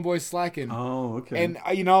 because homeboy's slacking. Oh, okay. And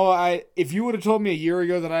if you would have told me a year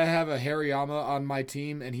ago that I have a Hariyama on my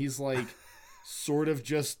team, and he's like sort of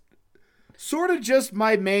just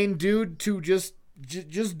my main dude to just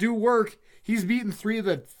do work. He's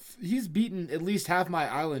beaten at least half my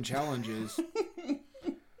island challenges.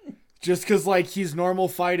 Just because, like, he's normal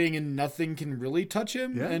fighting and nothing can really touch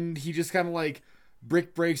him. Yeah. And he just kind of, like,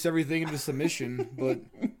 brick breaks everything into submission. But,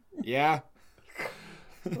 yeah.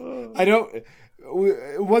 I don't...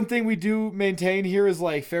 One thing we do maintain here is,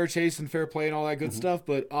 like, fair chase and fair play and all that good stuff.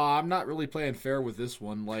 But I'm not really playing fair with this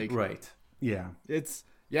one. Like, right. Yeah. It's...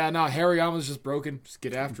 Yeah, no, Hariyama's just broken. Just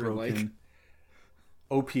get after it. Like,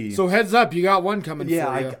 OP. So heads up, you got one coming for you.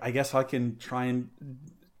 I guess I can try and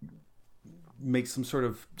make some sort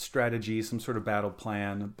of strategy, some sort of battle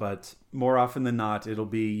plan, but more often than not, it'll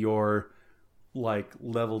be your like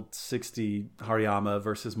level 60 Hariyama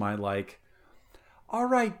versus my like, all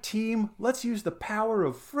right, team, let's use the power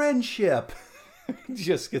of friendship.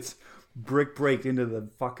 Just gets brick breaked into the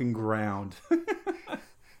fucking ground.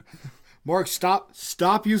 Mark, stop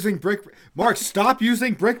using brick. Mark, stop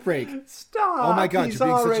using brick break. Stop. Oh my God, He's you're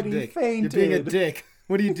being such a already dick. fainted. You're being a dick.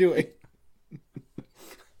 What are you doing?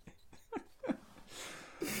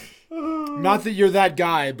 Not that you're that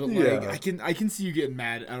guy, but like I can see you getting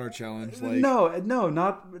mad at our challenge. Like no,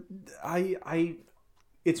 not I.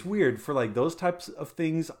 It's weird for like those types of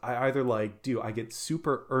things. I either like I get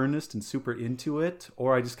super earnest and super into it,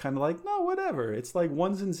 or I just kind of like no, whatever. It's like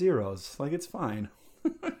ones and zeros. Like it's fine.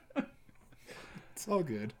 It's all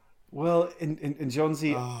good. Well, and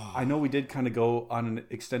Jonesy, I know we did kind of go on an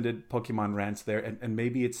extended Pokemon rant there, and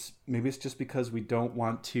maybe it's just because we don't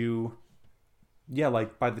want to yeah,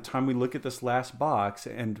 like by the time we look at this last box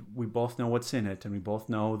and we both know what's in it, and we both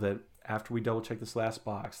know that after we double check this last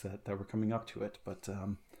box that we're coming up to it. But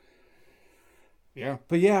Yeah.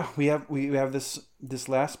 But yeah, we have this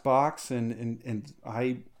last box, and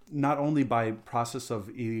I, not only by process of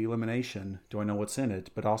elimination do I know what's in it,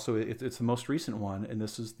 but also it's the most recent one, and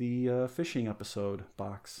this is the fishing episode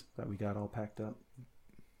box that we got all packed up.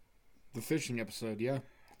 The fishing episode, yeah.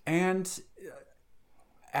 And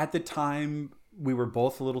at the time, we were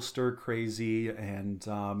both a little stir crazy, and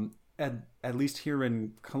at least here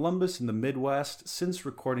in Columbus in the Midwest, since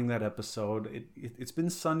recording that episode, it's been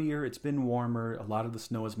sunnier, it's been warmer, a lot of the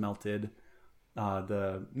snow has melted.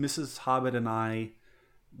 The Mrs. Hobbit and I,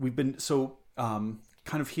 we've been kind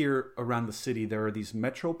of here around the city. There are these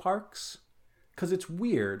metro parks because it's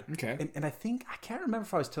weird. Okay. And I can't remember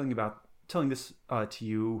if I was telling this to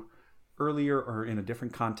you earlier or in a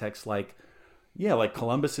different context. Like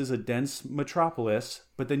Columbus is a dense metropolis,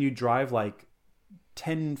 but then you drive like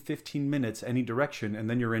 10, 15 minutes any direction, and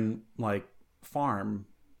then you're in like farm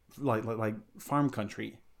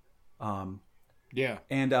country. Yeah.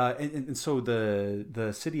 And so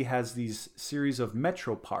the city has these series of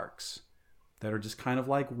metro parks that are just kind of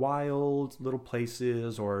like wild little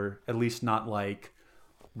places, or at least not like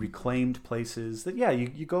reclaimed places that, yeah,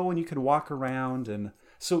 you go and you can walk around. And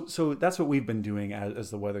so that's what we've been doing as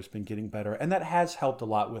the weather's been getting better. And that has helped a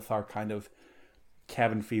lot with our kind of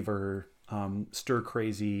cabin fever, stir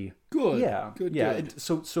crazy. Good. Yeah. Good. Yeah. Good.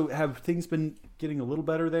 So have things been getting a little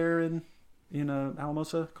better there in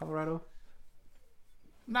Alamosa, Colorado?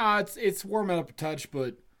 Nah, it's warming up a touch,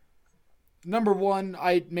 but number one,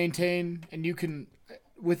 I maintain, and you can,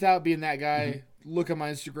 without being that guy, look at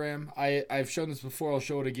my Instagram. I've shown this before, I'll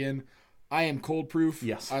show it again. I am cold proof.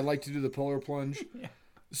 Yes. I like to do the polar plunge. Yeah.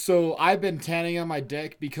 So I've been tanning on my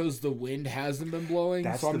deck because the wind hasn't been blowing.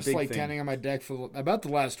 That's so I'm the just big like thing. tanning on my deck for about the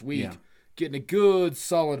last week, Yeah. getting a good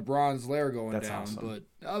solid bronze layer going That's down. awesome. But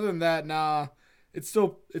other than that, nah, it's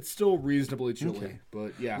still reasonably chilly. Okay.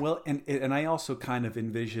 But yeah. Well, and I also kind of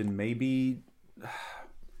envision maybe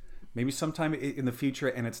sometime in the future,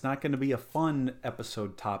 and it's not going to be a fun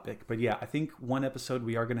episode topic, but yeah, I think one episode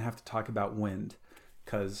we are going to have to talk about wind,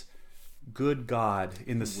 because good God,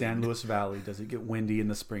 in the San Luis Valley, does it get windy in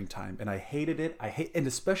the springtime? And I hated it. And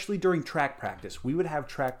especially during track practice. We would have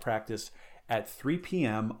track practice at 3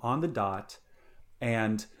 p.m. on the dot,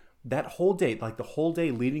 and that whole day, like the whole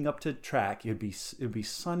day leading up to track, it'd be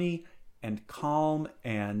sunny and calm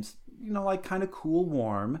and, like kind of cool,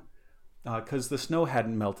 warm, because the snow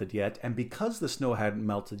hadn't melted yet. And because the snow hadn't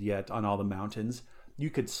melted yet on all the mountains,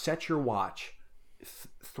 you could set your watch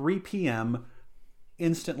 3 p.m.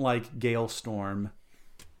 instant like gale storm,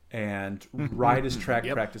 and right as track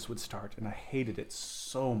practice would start. And I hated it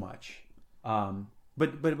so much. But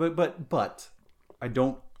I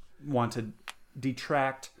don't want to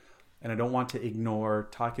detract, and I don't want to ignore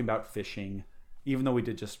talking about fishing, even though we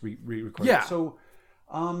did just re-record. Yeah. So,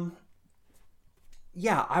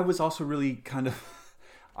 yeah, I was also really kind of,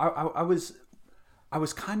 I was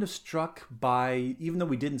kind of struck by, even though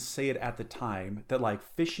we didn't say it at the time, that like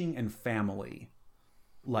fishing and family,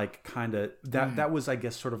 like kind of that was, I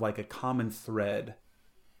guess, sort of like a common thread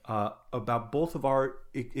about both of our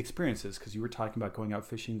experiences, because you were talking about going out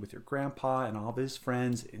fishing with your grandpa and all of his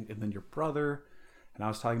friends, and then your brother, and I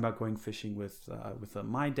was talking about going fishing with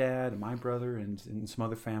my dad and my brother and some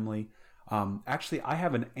other family. Actually, I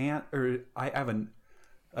have an aunt and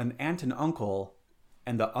uncle,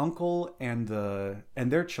 and the uncle and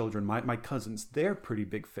their children, my cousins, they're pretty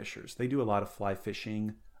big fishers. They do a lot of fly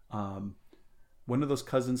fishing. One of those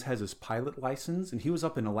cousins has his pilot license, and he was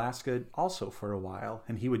up in Alaska also for a while,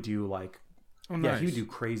 and he would do he would do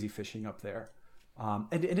crazy fishing up there.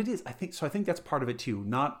 And it is, I think that's part of it too.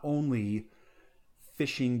 Not only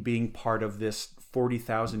fishing being part of this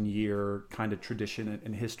 40,000 year kind of tradition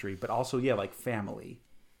and history, but also, like family,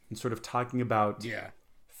 and sort of talking about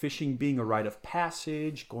fishing being a rite of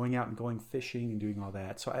passage, going out and going fishing and doing all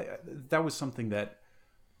that. So that was something that,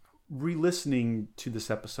 re-listening to this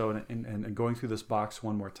episode and going through this box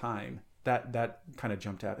one more time, that kind of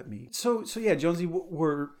jumped out at me. So yeah, Jonesy,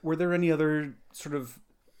 were there any other sort of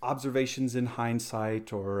observations in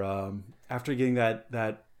hindsight, or after getting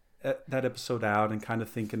that episode out and kind of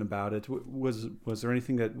thinking about it, was there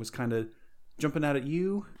anything that was kind of jumping out at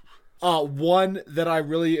you? One that I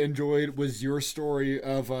really enjoyed was your story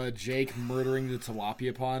of Jake murdering the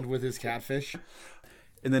tilapia pond with his catfish.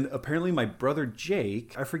 And then apparently my brother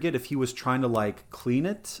Jake, I forget if he was trying to like clean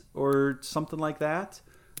it or something like that,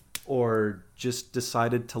 or just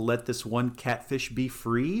decided to let this one catfish be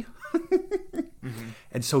free.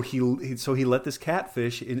 And so he let this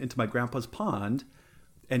catfish into my grandpa's pond,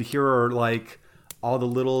 and here are like all the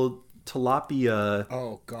little tilapia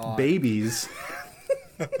Oh God. babies.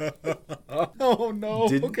 Oh no.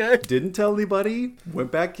 Okay. Didn't tell anybody.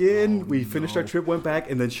 Went back in. We finished our trip. Went back,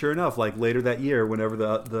 and then sure enough, like later that year, whenever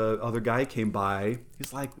the other guy came by,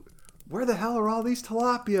 he's like, "Where the hell are all these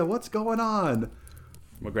tilapia? What's going on?"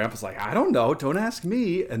 My grandpa's like, "I don't know. Don't ask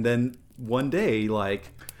me." And then one day, like,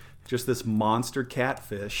 just this monster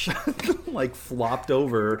catfish, like flopped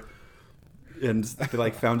over, and they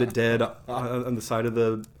like found it dead on the side of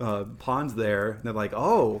the ponds there. And they're like,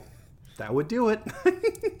 "Oh, that would do it."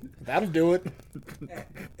 That'll do it.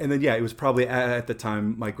 And then, yeah, it was probably at the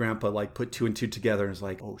time my grandpa like put two and two together and was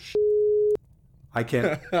like, "Oh, I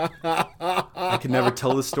can never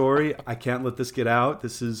tell the story. I can't let this get out.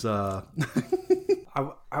 This is, I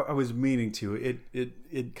was meaning to,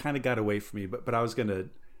 it kind of got away from me, but I was going to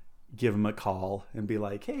give him a call and be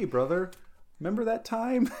like, "Hey brother, remember that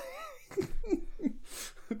time?"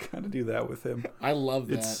 Kind of do that with him. I love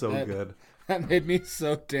that. It's so good. That made me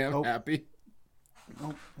so damn happy.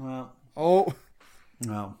 Oh, well. Oh.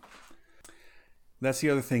 Well, that's the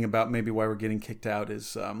other thing about maybe why we're getting kicked out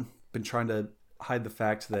is been trying to hide the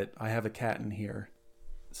fact that I have a cat in here,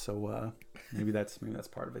 so maybe that's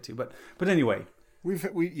part of it too. But anyway,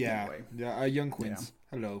 young Quince.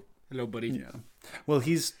 Yeah. Hello, buddy. Yeah. Well,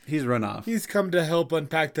 he's run off. He's come to help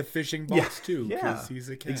unpack the fishing box too. Yeah. He's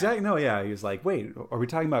a cat. Exactly. No. Yeah. He was like, "Wait, are we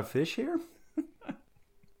talking about fish here?"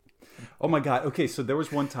 Oh my God. Okay. So there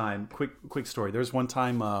was one time. Quick story. There was one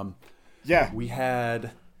time.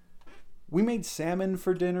 We made salmon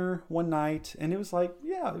for dinner one night, and it was like,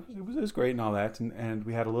 yeah, it was great and all that, and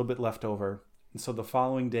we had a little bit left over. And so the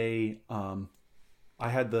following day, I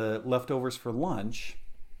had the leftovers for lunch,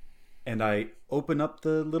 and I opened up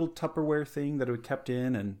the little Tupperware thing that I kept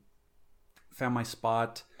in, and found my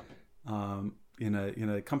spot in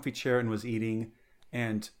a comfy chair and was eating,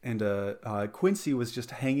 and Quincy was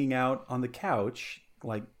just hanging out on the couch,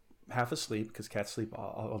 like half asleep because cats sleep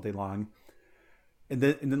all day long. And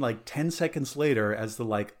then like 10 seconds later, as the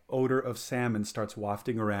like odor of salmon starts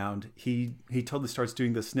wafting around, he totally starts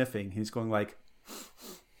doing the sniffing. He's going like,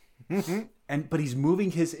 but he's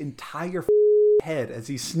moving his entire head as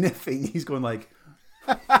he's sniffing. He's going like,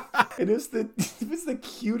 it was the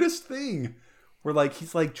cutest thing. Where like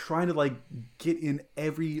he's like trying to like get in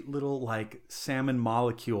every little like salmon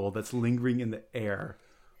molecule that's lingering in the air,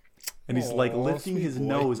 and he's like lifting his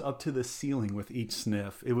nose up to the ceiling with each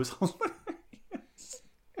sniff. It was hilarious.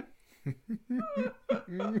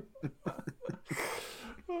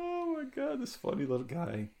 Oh my God, this funny little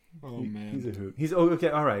guy. Oh man, he's a hoot. Okay,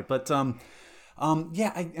 all right, but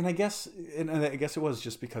yeah, I guess it was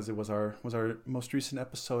just because it was our most recent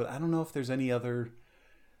episode. I don't know if there's any other.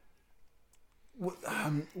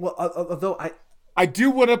 Although I do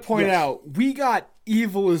want to point out, we got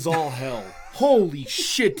evil as all hell. Holy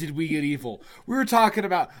shit, did we get evil?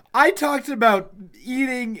 I talked about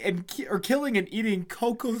eating or killing and eating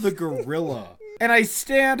Coco the gorilla. And I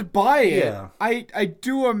stand by it. Yeah. I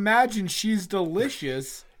do imagine she's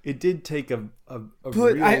delicious. It did take a but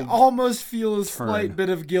real I almost feel a slight bit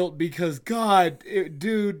of guilt because,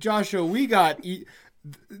 dude, Joshua, we got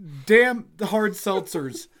damn hard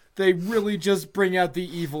seltzers. They really just bring out the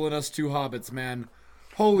evil in us two hobbits, man.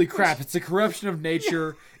 Holy crap, it's a corruption of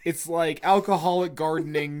nature. It's like alcoholic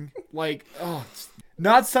gardening. Like, it's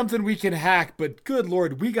not something we can hack, but good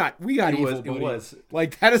Lord, we got evil, buddy. It was.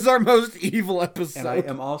 Like, that is our most evil episode. And I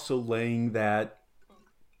am also laying that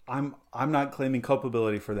I'm not claiming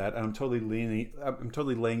culpability for that. I'm totally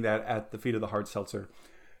laying that at the feet of the hard seltzer,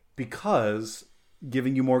 because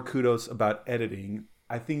giving you more kudos about editing,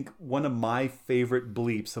 I think one of my favorite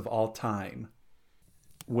bleeps of all time,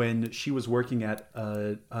 when she was working at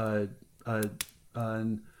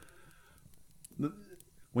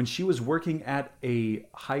when she was working at a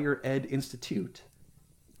higher ed institute.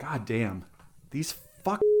 God damn, these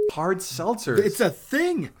hard seltzers. It's a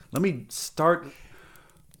thing. Let me start.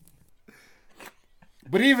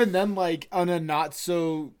 But even then, like, on a not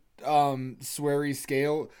so sweary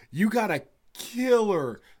scale, you got a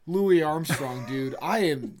killer Louis Armstrong, dude. I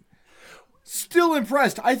am still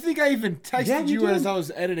impressed. I think I even texted you as I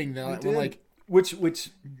was editing that. I'm like, which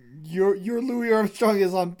your Louis Armstrong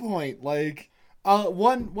is on point. Like,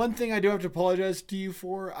 one thing I do have to apologize to you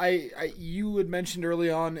for. You had mentioned early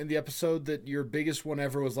on in the episode that your biggest one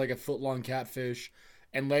ever was like a foot-long catfish.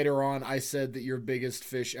 And later on, I said that your biggest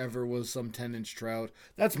fish ever was some 10-inch trout.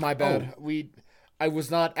 That's my bad. I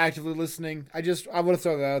was not actively listening. I want to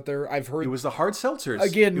throw that out there. I've heard it was the hard seltzers.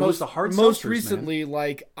 Again, most recently,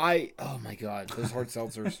 man. Oh my God, those hard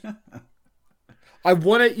seltzers. I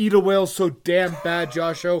want to eat a whale so damn bad,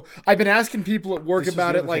 Josho. I've been asking people at work This is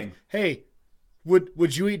about the it, other like, thing. hey,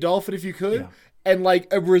 would you eat dolphin if you could? Yeah. And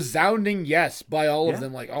like a resounding yes by all Yeah. of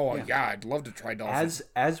them. Like, oh yeah, I'd love to try dolphin.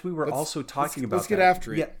 As we were also talking about let's get that,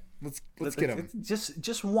 after it. Yeah, Let's get them.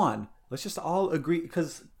 Just one. Let's just all agree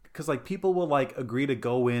because like people will like agree to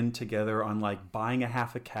go in together on like buying a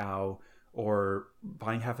half a cow or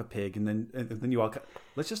buying half a pig, and then you all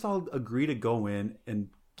let's just all agree to go in and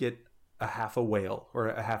get a half a whale or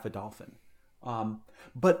a half a dolphin.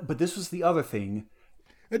 But this was the other thing.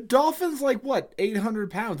 A dolphin's like what, 800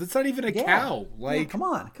 pounds? It's not even a cow. Like, yeah, come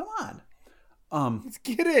on. Let's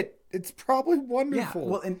get it. It's probably Yeah, wonderful.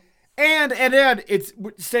 well, and it's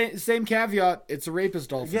same caveat. It's a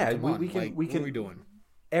rapist dolphin. Yeah, Come on. we can. What are we doing?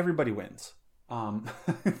 Everybody wins.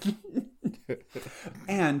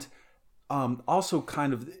 And also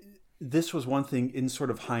kind of this was one thing in sort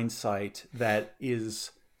of hindsight that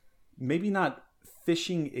is maybe not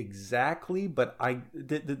fishing exactly, but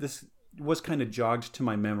this was kind of jogged to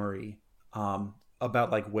my memory about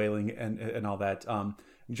like whaling and all that.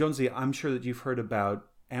 Jonesy, I'm sure that you've heard about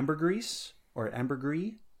ambergris or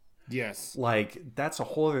ambergris. Yes. Like that's a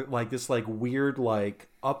whole other, like this like weird like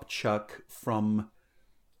upchuck from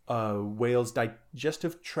whale's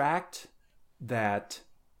digestive tract that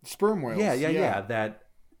Sperm whales. yeah that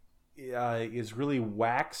is really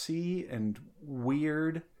waxy and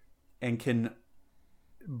weird and can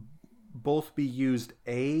both be used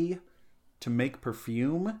A, to make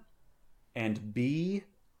perfume, and B,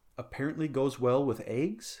 apparently goes well with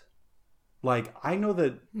eggs. Like I know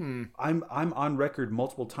that I'm on record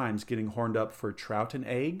multiple times getting horned up for trout and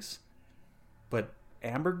eggs, but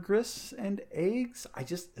ambergris and eggs, I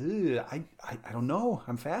just I don't know.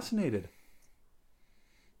 I'm fascinated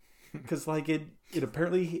because like it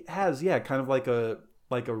apparently has kind of like a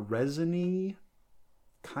resiny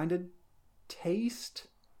kind of taste.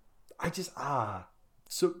 I just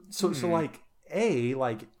so like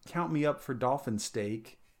like count me up for dolphin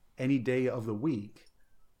steak any day of the week.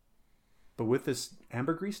 But with this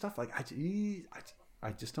ambergris stuff, like I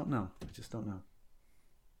just don't know. I just don't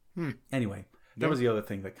know. Anyway, that was the other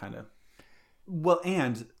thing that kind of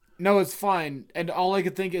and no, it's fine. And all I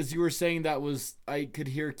could think as you were saying that was I could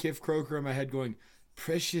hear Kif Kroker in my head going,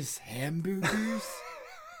 "Precious hamburgers."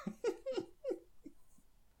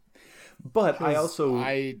 But I also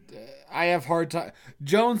I have hard time.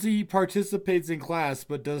 Jonesy participates in class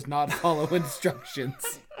but does not follow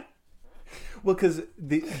instructions. Well, because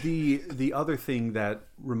the other thing that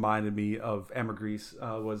reminded me of ambergris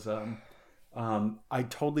was I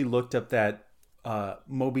totally looked up that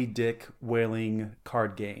Moby Dick whaling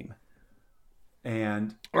card game,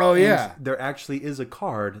 and and there actually is a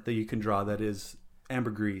card that you can draw that is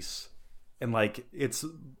ambergris, and like it's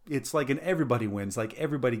like an everybody wins, like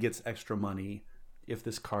everybody gets extra money if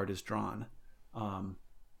this card is drawn,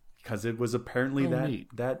 because it was apparently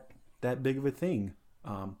that big of a thing,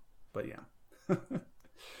 but yeah.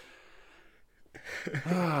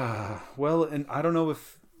 Well, and I don't know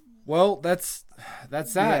if that's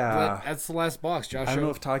that. Yeah. That's the last box, Josh. I don't know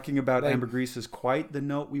if talking about ambergris is quite the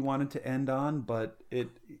note we wanted to end on, but it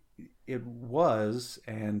was,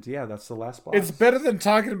 and that's the last box. It's better than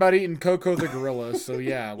talking about eating Coco the gorilla. So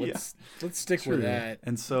let's stick with that.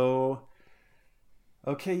 And so,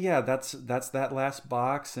 okay, that's that last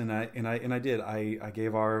box, and I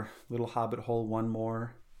gave our little hobbit hole one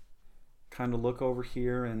more kind of look over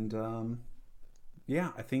here, and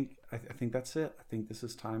I think that's it. I think this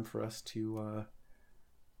is time for us to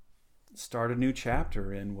start a new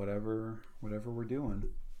chapter in whatever we're doing.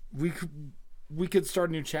 We could start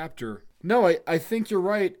a new chapter. No, I think you're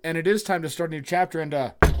right, and it is time to start a new chapter. And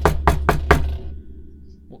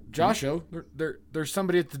Josho, there's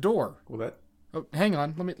somebody at the door. Well, that. Oh, hang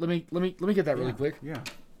on. Let me get that really quick. Yeah,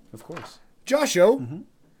 of course. Josho,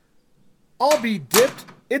 I'll be dipped.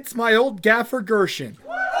 It's my old gaffer Gershon.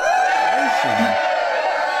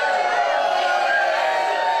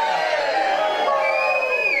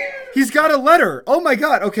 He's got a letter. Oh my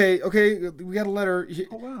God. Okay. We got a letter.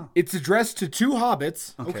 Oh wow. It's addressed to two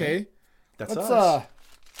hobbits. Okay. That's Let's, us.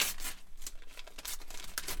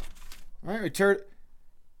 All right, we turn.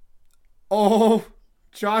 Oh,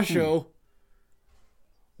 Josho.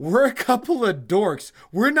 We're a couple of dorks.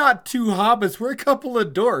 We're not two hobbits. We're a couple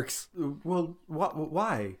of dorks. Well,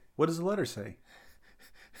 why? What does the letter say?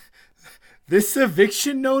 This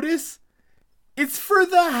eviction notice? It's for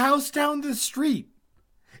the house down the street.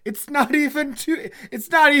 It's not even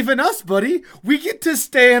us, buddy. We get to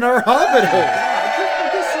stay in our hobbit hole.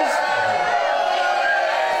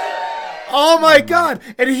 Oh my God!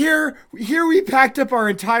 And here we packed up our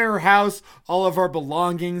entire house, all of our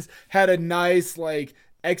belongings, had a nice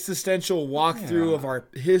existential walkthrough of our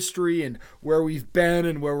history and where we've been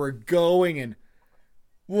and where we're going, and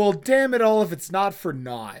well, damn it all if it's not for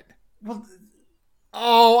naught. Well,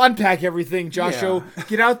 unpack everything, Joshua. Yeah.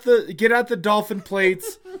 Get out the dolphin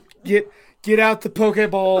plates. Get out the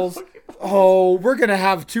Pokeballs. Oh, we're gonna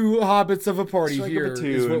have two hobbits of a party strike here. a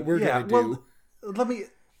platoon. Is what we're gonna do. Well, let me.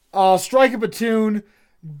 Strike a platoon.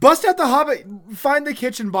 Bust out the hobbit. Find the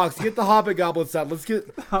kitchen box. Get the hobbit goblets out. Let's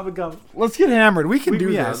get hammered. We can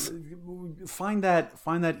do this. Find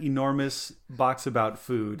that enormous box about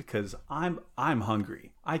food, because I'm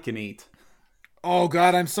hungry. I can eat. Oh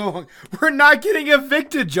God, I'm so hungry. We're not getting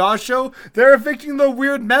evicted, Joshua. They're evicting the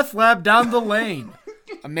weird meth lab down the lane.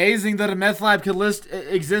 Amazing that a meth lab could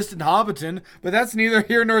exist in Hobbiton, but that's neither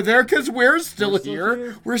here nor there because we're still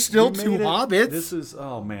here. We're still two hobbits. This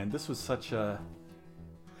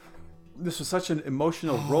was such an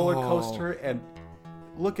emotional roller coaster, and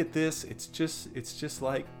look at this. It's just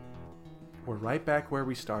like we're right back where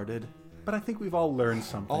we started. But I think we've all learned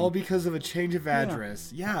something. All because of a change of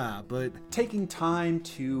address. Yeah, but taking time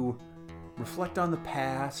to reflect on the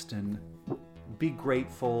past and be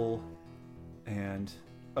grateful and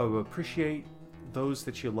appreciate those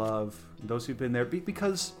that you love, those who've been there.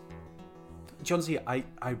 Because, Jonesy, I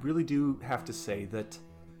really do have to say that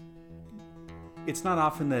it's not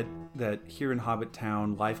often that here in Hobbit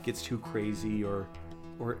Town life gets too crazy or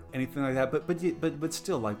anything like that. But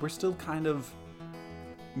still, we're still kind of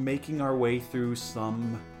making our way through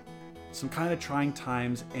some kind of trying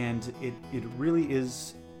times, and it really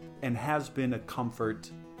is and has been a comfort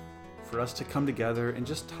for us to come together and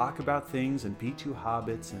just talk about things and be two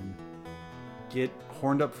hobbits and get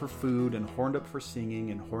horned up for food and horned up for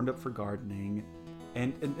singing and horned up for gardening.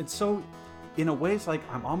 And so in a way, it's like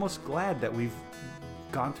I'm almost glad that we've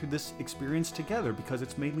gone through this experience together, because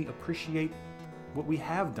it's made me appreciate what we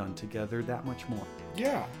have done together that much more.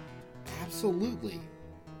 Yeah, absolutely.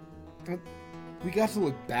 We got to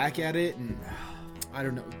look back at it, and I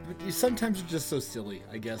don't know. Sometimes it's just so silly,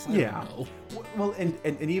 I guess. I don't know. Well,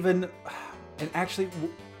 and even, and actually,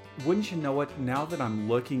 wouldn't you know it? Now that I'm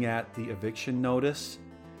looking at the eviction notice,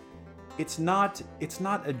 it's not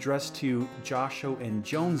addressed to Josho and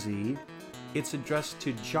Jonesy. It's addressed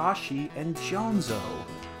to Joshy and Joneso.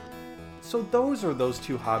 So those are those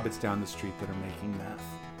two hobbits down the street that are making meth.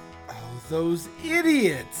 Oh, those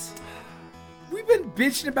idiots! We've been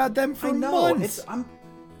bitching about them for months.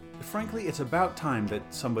 Frankly, it's about time that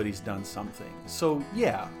somebody's done something. So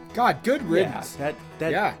yeah. God, good riddance. That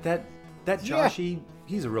Joshy,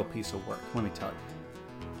 he's a real piece of work. Let me tell you.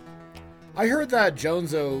 I heard that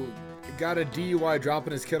Joneso got a DUI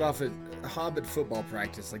dropping his kid off at Hobbit football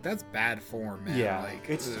practice. That's bad form, man. Yeah,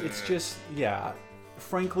 it's just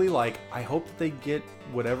frankly, I hope that they get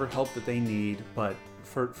whatever help that they need, but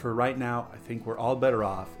for right now, I think we're all better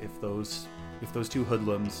off if those two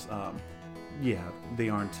hoodlums, they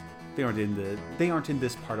aren't in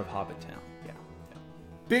this part of Hobbit Town. Yeah.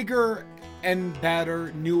 Bigger and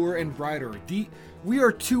badder, newer and brighter. We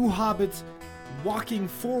are two hobbits walking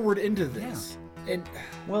forward into this. Yeah.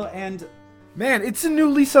 And man, it's a new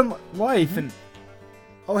lease on life. And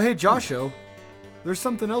oh, hey, Josho, there's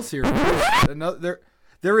something else here.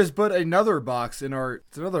 There is but another box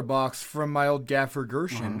it's another box from my old gaffer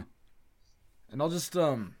Gershon. And I'll just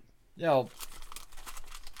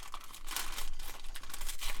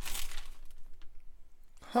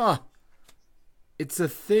It's a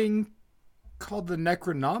thing called the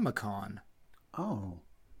Necronomicon. Oh.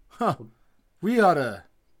 Huh.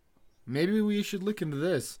 Maybe we should look into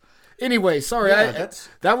this. Anyway, sorry,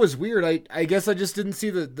 that was weird. I guess I just didn't see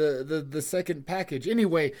the second package.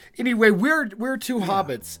 Anyway, we're two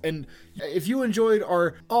hobbits, and if you enjoyed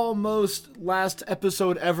our almost last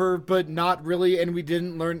episode ever, but not really, and we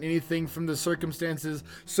didn't learn anything from the circumstances,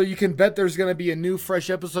 so you can bet there's gonna be a new fresh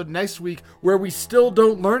episode next week where we still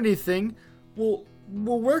don't learn anything. Well,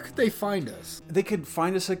 where could they find us? They could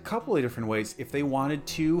find us a couple of different ways if they wanted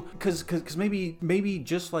to, because maybe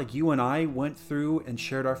just like you and I went through and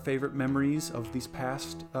shared our favorite memories of these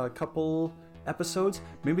past couple episodes,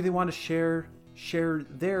 maybe they want to share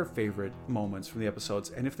their favorite moments from the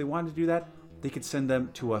episodes. And if they wanted to do that, they could send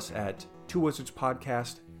them to us at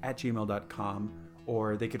twowizardspodcast@gmail.com,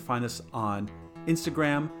 or they could find us on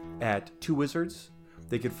Instagram at twowizards.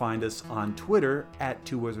 They could find us on Twitter at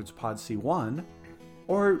twowizardspodc1.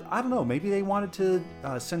 Or, I don't know, maybe they wanted to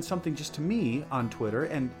send something just to me on Twitter,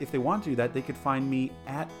 and if they want to do that, they could find me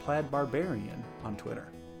at PlaidBarbarian on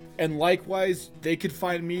Twitter. And likewise, they could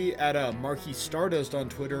find me at Marquis Stardust on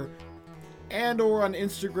Twitter, and or on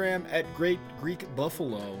Instagram at Great Greek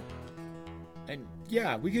Buffalo. And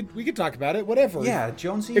yeah, we could talk about it, whatever. Yeah,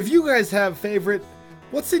 Jonesy. If you guys have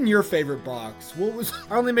what's in your favorite box?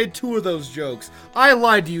 I only made 2 of those jokes. I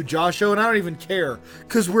lied to you, Josho, and I don't even care.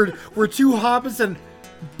 Because we're 2 hobbits and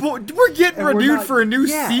we're getting renewed for a new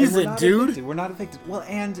season, dude. We're not addicted. Well,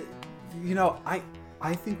 and, you know,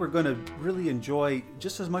 I think we're going to really enjoy,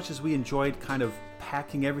 just as much as we enjoyed kind of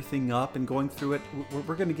packing everything up and going through it,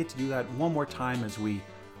 we're going to get to do that one more time as we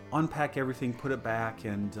unpack everything, put it back,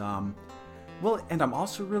 and, and I'm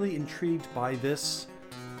also really intrigued by this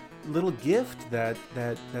little gift that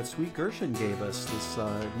Sweet Gershon gave us, this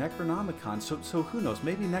Necronomicon. So who knows?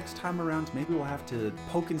 Maybe next time around, maybe we'll have to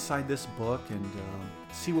poke inside this book and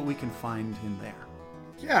see what we can find in there.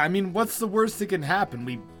 Yeah, I mean, what's the worst that can happen?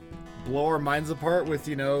 We blow our minds apart with,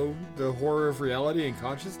 the horror of reality and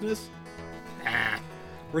consciousness?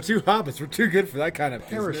 We're 2 hobbits. We're too good for that kind of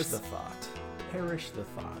Perish business. the thought. Perish the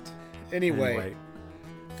thought. Anyway.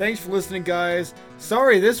 Thanks for listening, guys.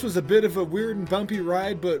 Sorry, this was a bit of a weird and bumpy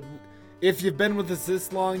ride, but if you've been with us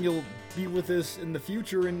this long, you'll be with us in the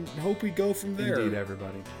future, and hope we go from there. Indeed,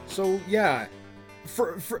 everybody. So, yeah,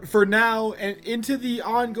 for now and into the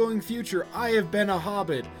ongoing future, I have been a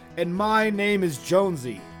hobbit, and my name is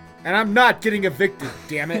Jonesy, and I'm not getting evicted,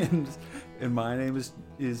 damn it. and my name is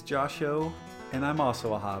Josho, and I'm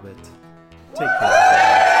also a hobbit. Take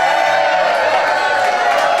care.